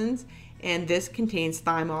medicines, and this contains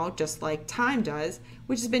thymol, just like thyme does,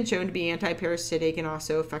 which has been shown to be anti-parasitic and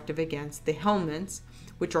also effective against the helminths,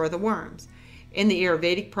 which are the worms. In the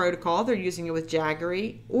Ayurvedic protocol, they're using it with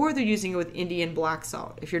jaggery, or they're using it with Indian black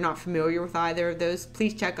salt. If you're not familiar with either of those,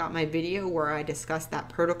 please check out my video where I discuss that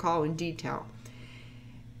protocol in detail.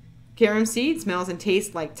 Carom seed smells and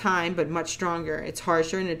tastes like thyme, but much stronger. It's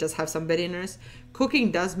harsher and it does have some bitterness.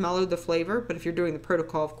 Cooking does mellow the flavor, but if you're doing the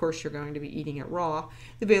protocol, of course, you're going to be eating it raw.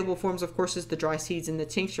 The available forms, of course, is the dry seeds and the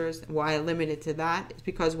tinctures. Why I limit it to that is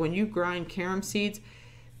because when you grind carom seeds,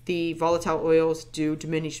 the volatile oils do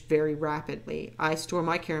diminish very rapidly. I store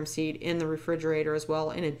my carom seed in the refrigerator as well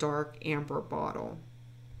in a dark amber bottle.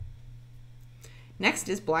 Next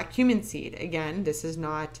is black cumin seed. Again, this is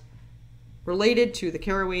not related to the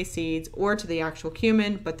caraway seeds or to the actual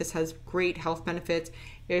cumin, but this has great health benefits.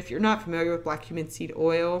 If you're not familiar with black cumin seed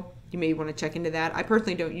oil, you may want to check into that. I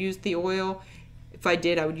personally don't use the oil. If I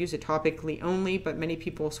did, I would use it topically only, but many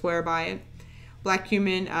people swear by it. Black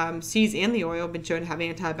cumin seeds and the oil have been shown to have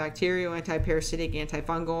antibacterial, anti-parasitic,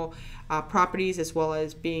 antifungal properties, as well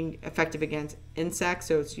as being effective against insects.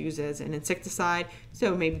 So it's used as an insecticide.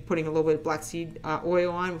 So maybe putting a little bit of black seed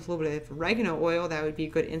oil on with a little bit of oregano oil, that would be a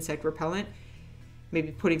good insect repellent.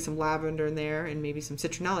 Maybe putting some lavender in there and maybe some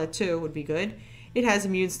citronella too would be good. It has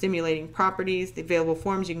immune stimulating properties. The available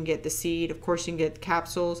forms, you can get the seed. Of course, you can get the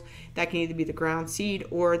capsules. That can either be the ground seed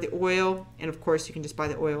or the oil. And of course, you can just buy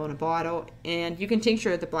the oil in a bottle. And you can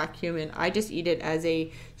tincture the black cumin. I just eat it as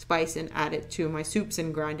a spice and add it to my soups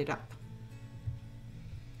and grind it up.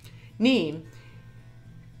 Neem.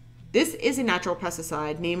 This is a natural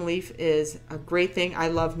pesticide. Neem leaf is a great thing. I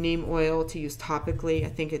love neem oil to use topically. I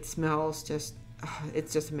think it smells just,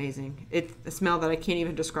 it's just amazing. It's a smell that I can't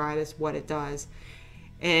even describe as what it does.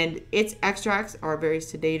 And its extracts are very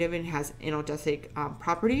sedative and has analgesic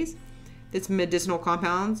properties. Its medicinal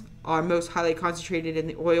compounds are most highly concentrated in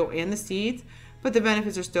the oil and the seeds, but the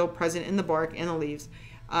benefits are still present in the bark and the leaves.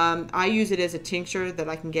 I use it as a tincture that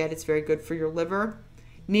I can get. It's very good for your liver.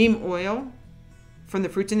 Neem oil from the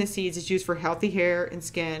fruits and the seeds is used for healthy hair and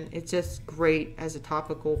skin. It's just great as a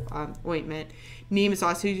topical ointment. Neem is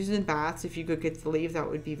also used in baths. If you could get the leaf, that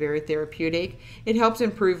would be very therapeutic. It helps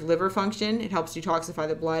improve liver function. It helps detoxify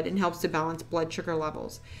the blood and helps to balance blood sugar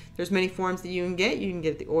levels. There's many forms that you can get. You can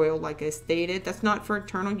get the oil, like I stated. That's not for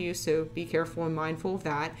internal use, so be careful and mindful of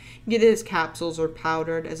that. You can get it as capsules or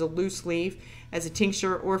powdered, as a loose leaf, as a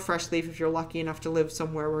tincture, or fresh leaf if you're lucky enough to live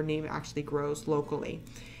somewhere where neem actually grows locally.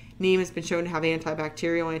 Neem has been shown to have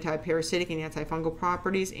antibacterial, anti-parasitic, and antifungal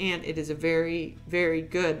properties, and it is a very, very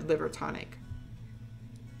good liver tonic.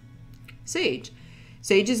 Sage.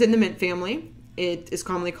 Sage is in the mint family. It is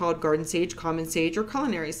commonly called garden sage, common sage, or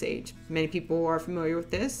culinary sage. Many people are familiar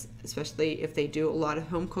with this, especially if they do a lot of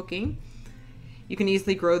home cooking. You can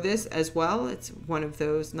easily grow this as well. It's one of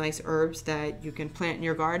those nice herbs that you can plant in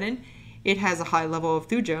your garden. It has a high level of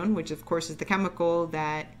thujone, which of course is the chemical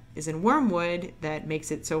that is in wormwood that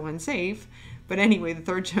makes it so unsafe. But anyway, the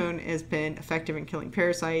thujone has been effective in killing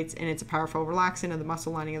parasites, and it's a powerful relaxant of the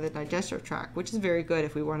muscle lining of the digestive tract, which is very good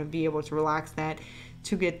if we want to be able to relax that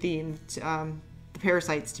to get the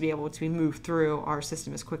parasites to be able to be moved through our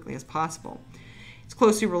system as quickly as possible. It's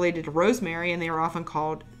closely related to rosemary, and they are often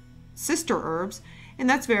called sister herbs, and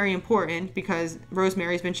that's very important because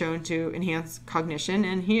rosemary has been shown to enhance cognition,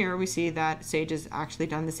 and here we see that sage has actually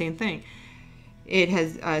done the same thing. It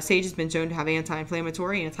has sage has been shown to have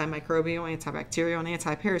anti-inflammatory, antimicrobial, antibacterial, and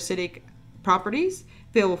anti-parasitic properties.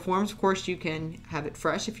 Available forms, of course, you can have it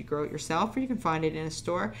fresh if you grow it yourself, or you can find it in a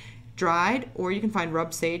store, dried, or you can find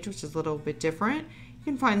rub sage, which is a little bit different. You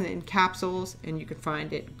can find it in capsules, and you can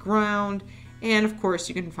find it ground, and of course,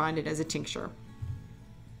 you can find it as a tincture.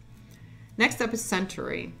 Next up is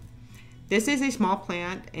centaury. This is a small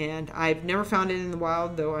plant, and I've never found it in the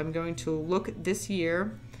wild, though I'm going to look this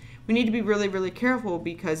year. We need to be really, really careful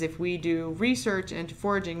because if we do research into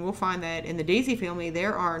foraging, we'll find that in the daisy family,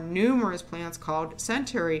 there are numerous plants called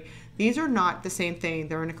centaury. These are not the same thing.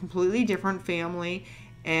 They're in a completely different family,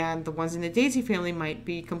 and the ones in the daisy family might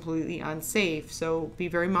be completely unsafe. So be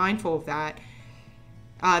very mindful of that.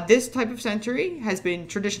 This type of centaury has been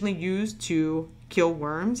traditionally used to kill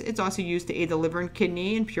worms. It's also used to aid the liver and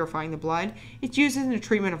kidney in purifying the blood. It's used in the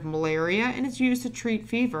treatment of malaria, and it's used to treat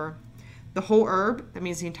fever. The whole herb, that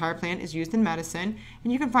means the entire plant, is used in medicine,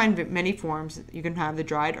 and you can find many forms. You can have the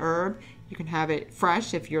dried herb, you can have it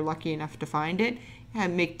fresh if you're lucky enough to find it,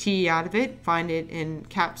 and make tea out of it, find it in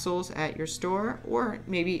capsules at your store, or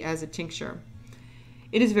maybe as a tincture.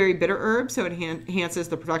 It is a very bitter herb, so it enhances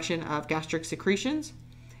the production of gastric secretions.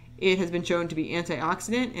 It has been shown to be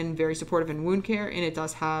antioxidant and very supportive in wound care, and it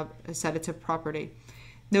does have a sedative property.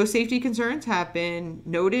 No safety concerns have been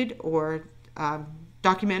noted or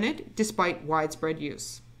documented despite widespread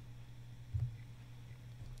use.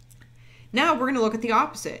 Now we're going to look at the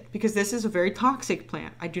opposite because this is a very toxic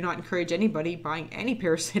plant. I do not encourage anybody buying any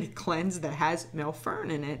parasitic cleanse that has melfern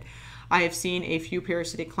in it. I have seen a few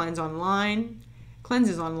parasitic cleanses online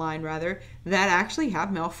that actually have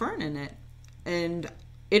melfern in it, and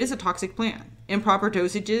it is a toxic plant. Improper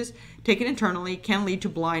dosages taken internally can lead to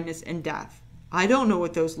blindness and death. I don't know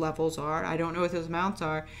what those levels are. I don't know what those amounts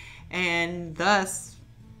are. And thus,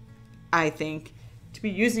 I think to be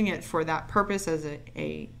using it for that purpose as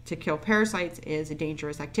to kill parasites is a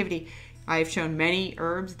dangerous activity. I've shown many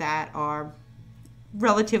herbs that are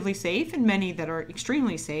relatively safe and many that are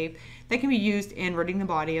extremely safe that can be used in ridding the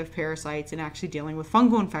body of parasites and actually dealing with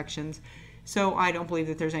fungal infections. So I don't believe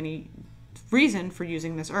that there's any reason for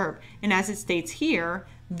using this herb. And as it states here,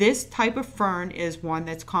 this type of fern is one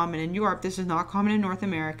that's common in Europe. This is not common in North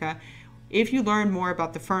America. If you learn more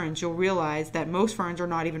about the ferns, you'll realize that most ferns are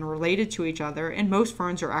not even related to each other, and most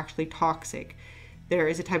ferns are actually toxic. There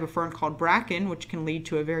is a type of fern called bracken, which can lead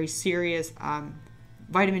to a very serious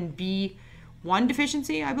vitamin B1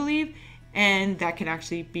 deficiency, I believe, and that can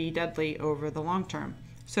actually be deadly over the long term.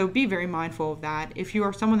 So be very mindful of that. If you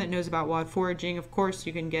are someone that knows about wild foraging, of course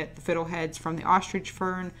you can get the fiddleheads from the ostrich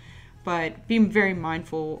fern, but be very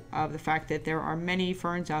mindful of the fact that there are many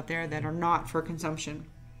ferns out there that are not for consumption.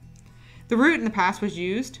 The root in the past was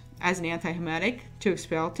used as an antiemetic to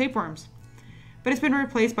expel tapeworms, but it's been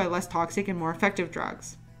replaced by less toxic and more effective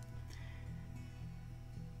drugs.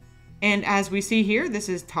 And as we see here, this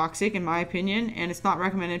is toxic in my opinion, and it's not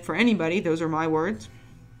recommended for anybody. Those are my words.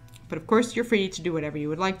 But of course, you're free to do whatever you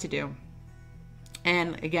would like to do.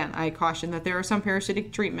 And again, I caution that there are some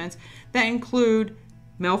parasitic treatments that include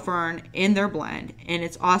male fern in their blend, and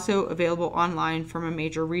it's also available online from a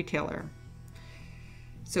major retailer.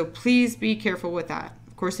 So please be careful with that.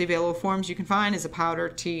 Of course, the available forms you can find is a powder,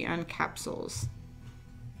 tea, and capsules.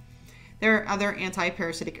 There are other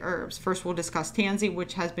anti-parasitic herbs. First, we'll discuss tansy,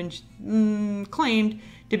 which has been claimed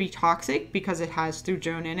to be toxic because it has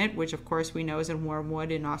thujone in it, which of course we know is in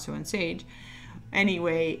wormwood and also in sage.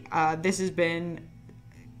 Anyway, this has been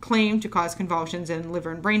claimed to cause convulsions and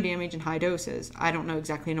liver and brain damage in high doses. I don't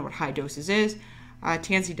exactly know what high doses is.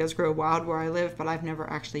 Tansy does grow wild where I live, but I've never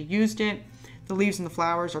actually used it. The leaves and the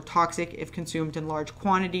flowers are toxic if consumed in large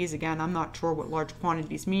quantities. Again, I'm not sure what large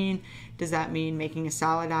quantities mean. Does that mean making a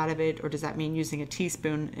salad out of it, or does that mean using a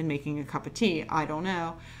teaspoon and making a cup of tea? I don't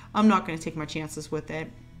know. I'm not going to take my chances with it.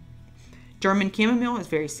 German chamomile is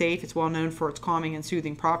very safe. It's well known for its calming and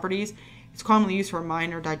soothing properties. It's commonly used for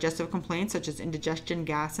minor digestive complaints such as indigestion,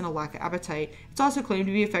 gas, and a lack of appetite. It's also claimed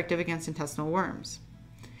to be effective against intestinal worms.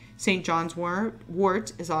 St. John's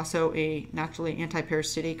wort is also a naturally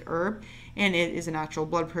antiparasitic herb, and it is a natural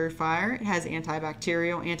blood purifier. It has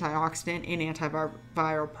antibacterial, antioxidant, and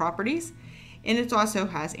antiviral properties, and it also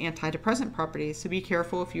has antidepressant properties. So be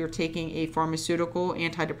careful if you're taking a pharmaceutical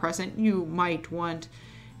antidepressant. You might want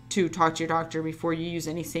to talk to your doctor before you use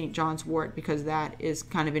any St. John's wort, because that is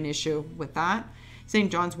kind of an issue with that. St.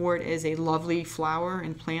 John's wort is a lovely flower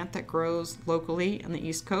and plant that grows locally on the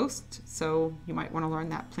East Coast, so you might want to learn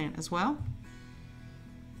that plant as well.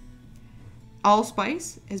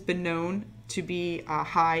 Allspice has been known to be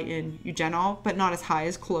high in eugenol, but not as high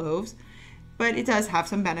as cloves, but it does have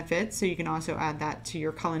some benefits, so you can also add that to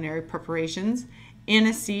your culinary preparations.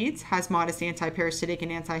 Anise seeds has modest antiparasitic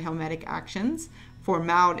and antihelmintic actions for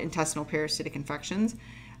mild intestinal parasitic infections.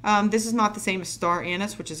 This is not the same as star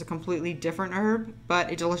anise, which is a completely different herb,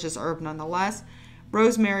 but a delicious herb nonetheless.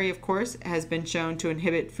 Rosemary, of course, has been shown to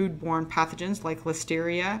inhibit foodborne pathogens like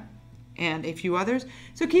listeria and a few others.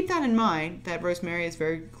 So keep that in mind, that rosemary is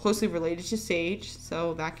very closely related to sage,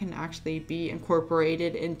 so that can actually be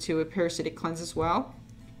incorporated into a parasitic cleanse as well.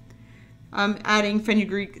 Adding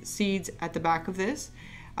fenugreek seeds at the back of this.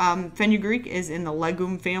 Fenugreek is in the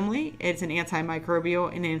legume family. It's an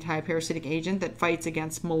antimicrobial and antiparasitic agent that fights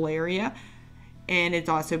against malaria, and it's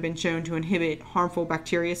also been shown to inhibit harmful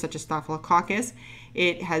bacteria such as Staphylococcus.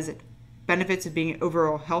 It has benefits of being an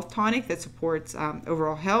overall health tonic that supports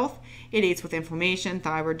overall health. It aids with inflammation,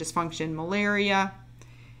 thyroid dysfunction, malaria.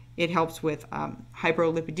 It helps with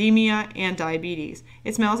hyperlipidemia and diabetes.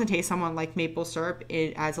 It smells and tastes somewhat like maple syrup.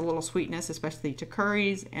 It adds a little sweetness, especially to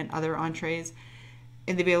curries and other entrees.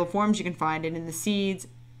 In the available forms, you can find it in the seeds,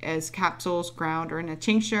 as capsules, ground, or in a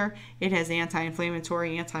tincture. It has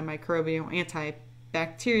anti-inflammatory, antimicrobial,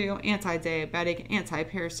 antibacterial, anti-diabetic, and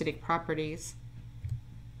anti-parasitic properties.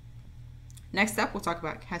 Next up, we'll talk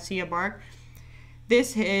about Cassia bark.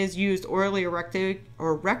 This is used orally or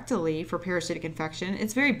rectally for parasitic infection.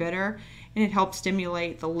 It's very bitter, and it helps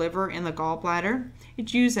stimulate the liver and the gallbladder.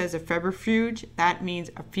 It's used as a febrifuge. That means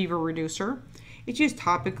a fever reducer. It's used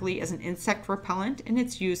topically as an insect repellent, and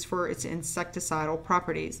it's used for its insecticidal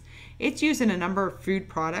properties. It's used in a number of food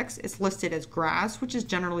products. It's listed as grass, which is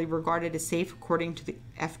generally regarded as safe according to the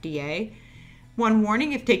FDA. One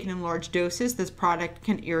warning: if taken in large doses, this product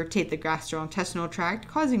can irritate the gastrointestinal tract,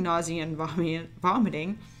 causing nausea and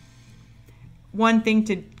vomiting. One thing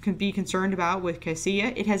to be concerned about with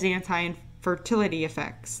Cassia: it has anti-infertility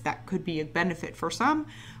effects. That could be a benefit for some,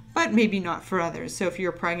 but maybe not for others. So if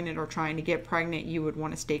you're pregnant or trying to get pregnant, you would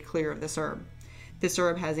want to stay clear of this herb. This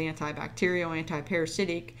herb has antibacterial,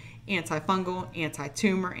 anti-parasitic, antifungal,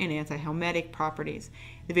 anti-tumor, and anti-helmintic properties.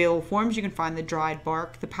 The available forms, you can find the dried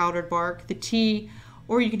bark, the powdered bark, the tea,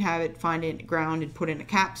 or you can find it ground and put in a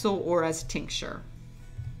capsule or as a tincture.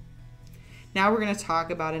 Now we're going to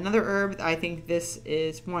talk about another herb. I think this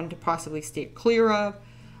is one to possibly stay clear of.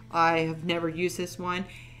 I have never used this one.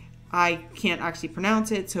 I can't actually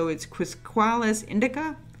pronounce it, so it's Quisqualis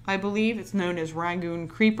indica, I believe. It's known as Rangoon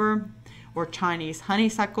creeper or Chinese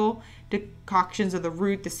honeysuckle. Decoctions of the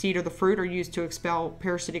root, the seed, or the fruit are used to expel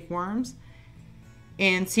parasitic worms.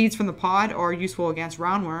 And seeds from the pod are useful against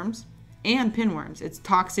roundworms and pinworms. It's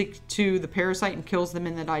toxic to the parasite and kills them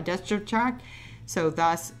in the digestive tract. So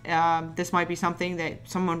thus, this might be something that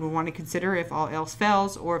someone would want to consider if all else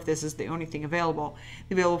fails, or if this is the only thing available.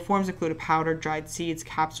 The available forms include a powdered dried seeds,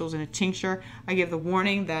 capsules, and a tincture. I give the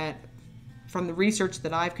warning that from the research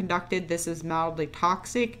that I've conducted, this is mildly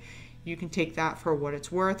toxic. You can take that for what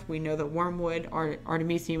it's worth. We know that wormwood,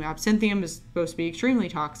 Artemisia absinthium, is supposed to be extremely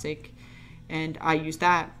toxic, and I use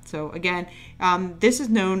that. So again, this is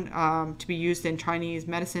known to be used in Chinese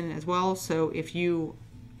medicine as well. So if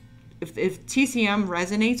TCM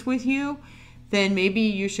resonates with you, then maybe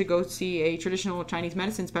you should go see a traditional Chinese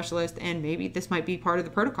medicine specialist, and maybe this might be part of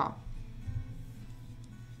the protocol.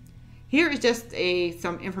 Here is just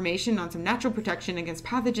some information on some natural protection against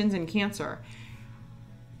pathogens and cancer.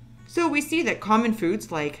 So we see that common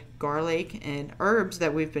foods like garlic and herbs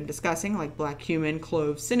that we've been discussing, like black cumin,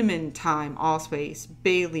 clove, cinnamon, thyme, allspice,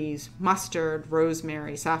 bay leaves, mustard,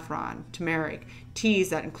 rosemary, saffron, turmeric, teas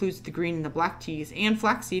that includes the green and the black teas, and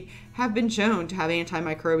flaxseed have been shown to have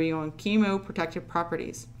antimicrobial and chemoprotective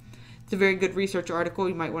properties. It's a very good research article.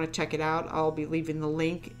 You might want to check it out. I'll be leaving the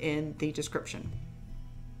link in the description.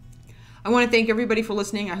 I want to thank everybody for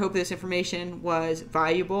listening. I hope this information was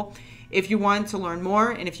valuable. If you want to learn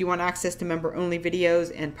more, and if you want access to member-only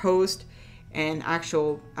videos and post and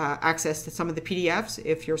actual access to some of the PDFs,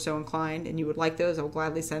 if you're so inclined and you would like those, I will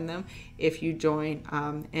gladly send them if you join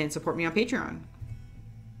and support me on Patreon.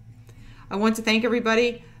 I want to thank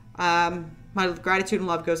everybody. My gratitude and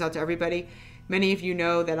love goes out to everybody. Many of you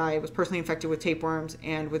know that I was personally infected with tapeworms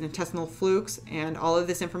and with intestinal flukes, and all of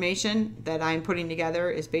this information that I'm putting together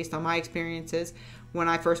is based on my experiences. When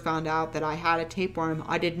I first found out that I had a tapeworm,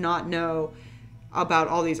 I did not know about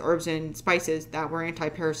all these herbs and spices that were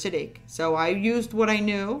anti-parasitic. So I used what I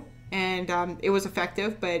knew, and it was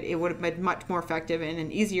effective, but it would have been much more effective and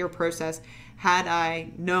an easier process had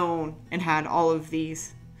I known and had all of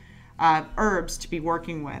these herbs to be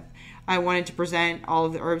working with. I wanted to present all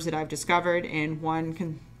of the herbs that I've discovered in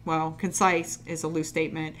one, concise is a loose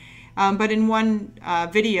statement, but in one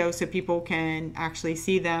video so people can actually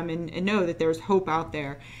see them and know that there's hope out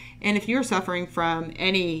there. And if you're suffering from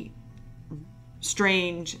any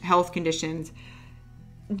strange health conditions,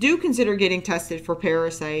 do consider getting tested for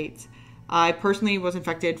parasites. I personally was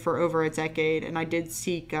infected for over a decade, and I did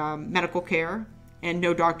seek medical care, and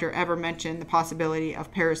no doctor ever mentioned the possibility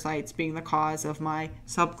of parasites being the cause of my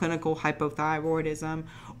subclinical hypothyroidism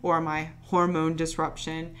or my hormone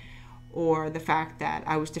disruption, or the fact that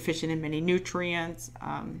I was deficient in many nutrients.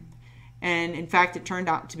 And in fact, it turned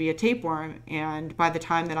out to be a tapeworm, and by the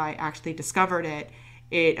time that I actually discovered it,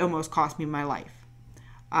 it almost cost me my life.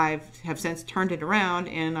 I have since turned it around,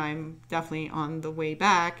 and I'm definitely on the way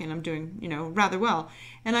back, and I'm doing, rather well.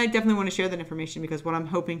 And I definitely want to share that information because what I'm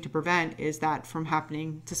hoping to prevent is that from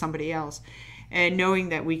happening to somebody else. And knowing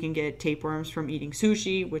that we can get tapeworms from eating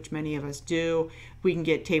sushi, which many of us do, we can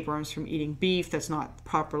get tapeworms from eating beef that's not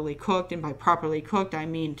properly cooked, and by properly cooked, I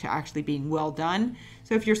mean to actually being well done.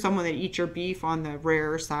 So if you're someone that eats your beef on the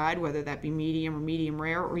rarer side, whether that be medium or medium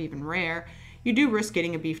rare or even rare, you do risk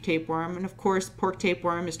getting a beef tapeworm. And of course, pork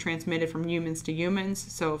tapeworm is transmitted from humans to humans.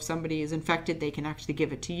 So if somebody is infected, they can actually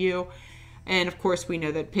give it to you. And of course, we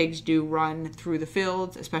know that pigs do run through the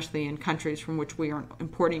fields, especially in countries from which we are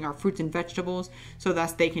importing our fruits and vegetables. So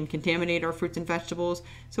thus they can contaminate our fruits and vegetables.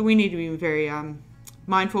 So we need to be very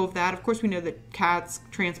mindful of that. Of course, we know that cats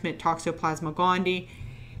transmit Toxoplasma gondii,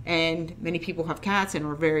 and many people have cats and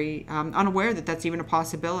are very unaware that that's even a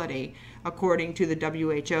possibility. According to the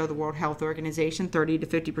WHO, the World Health Organization, 30 to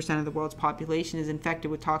 50% of the world's population is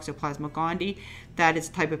infected with Toxoplasma gondii. That is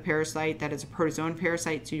a type of parasite that is a protozoan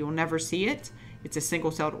parasite, so you'll never see it. It's a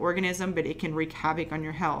single-celled organism, but it can wreak havoc on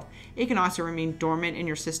your health. It can also remain dormant in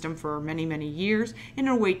your system for many, many years, and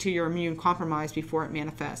it'll wait till you're immune compromised before it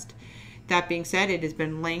manifests. That being said, it has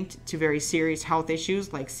been linked to very serious health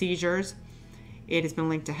issues like seizures. It has been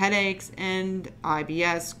linked to headaches and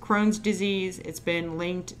IBS, Crohn's disease. It's been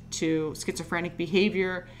linked to schizophrenic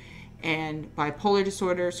behavior and bipolar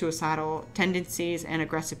disorder, suicidal tendencies, and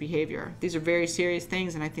aggressive behavior. These are very serious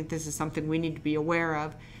things, and I think this is something we need to be aware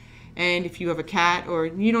of. And if you have a cat, or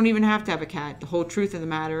you don't even have to have a cat, the whole truth of the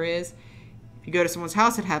matter is, if you go to someone's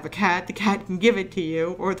house that have a cat, the cat can give it to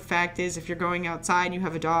you. Or the fact is, if you're going outside and you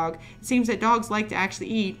have a dog, it seems that dogs like to actually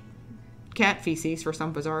eat cat feces for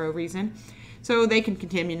some bizarro reason. So they can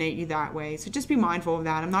contaminate you that way. So just be mindful of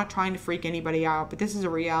that. I'm not trying to freak anybody out, but this is a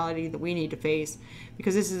reality that we need to face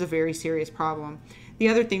because this is a very serious problem. The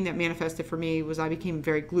other thing that manifested for me was I became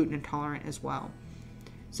very gluten intolerant as well.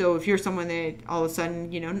 So if you're someone that all of a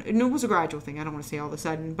sudden, and it was a gradual thing, I don't want to say all of a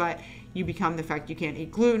sudden, but you become the fact you can't eat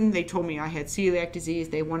gluten. They told me I had celiac disease.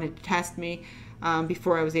 They wanted to test me.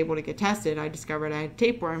 Before I was able to get tested, I discovered I had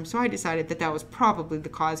tapeworm. So I decided that that was probably the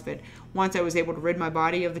cause of it. Once I was able to rid my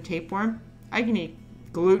body of the tapeworm, I can eat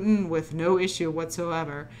gluten with no issue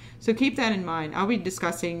whatsoever. So keep that in mind. I'll be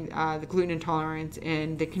discussing the gluten intolerance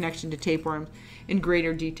and the connection to tapeworms in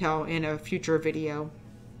greater detail in a future video.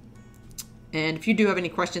 And if you do have any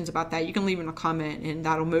questions about that, you can leave in a comment, and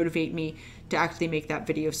that'll motivate me to actually make that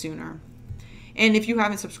video sooner. And if you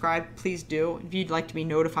haven't subscribed, please do. If you'd like to be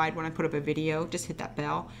notified when I put up a video, just hit that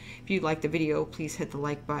bell. If you like the video, please hit the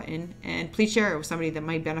like button, and please share it with somebody that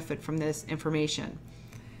might benefit from this information.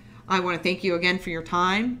 I want to thank you again for your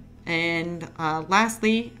time. And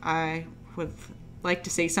lastly, I would like to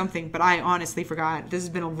say something, but I honestly forgot. This has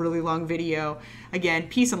been a really long video. Again,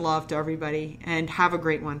 peace and love to everybody, and have a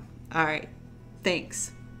great one. All right.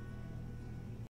 Thanks.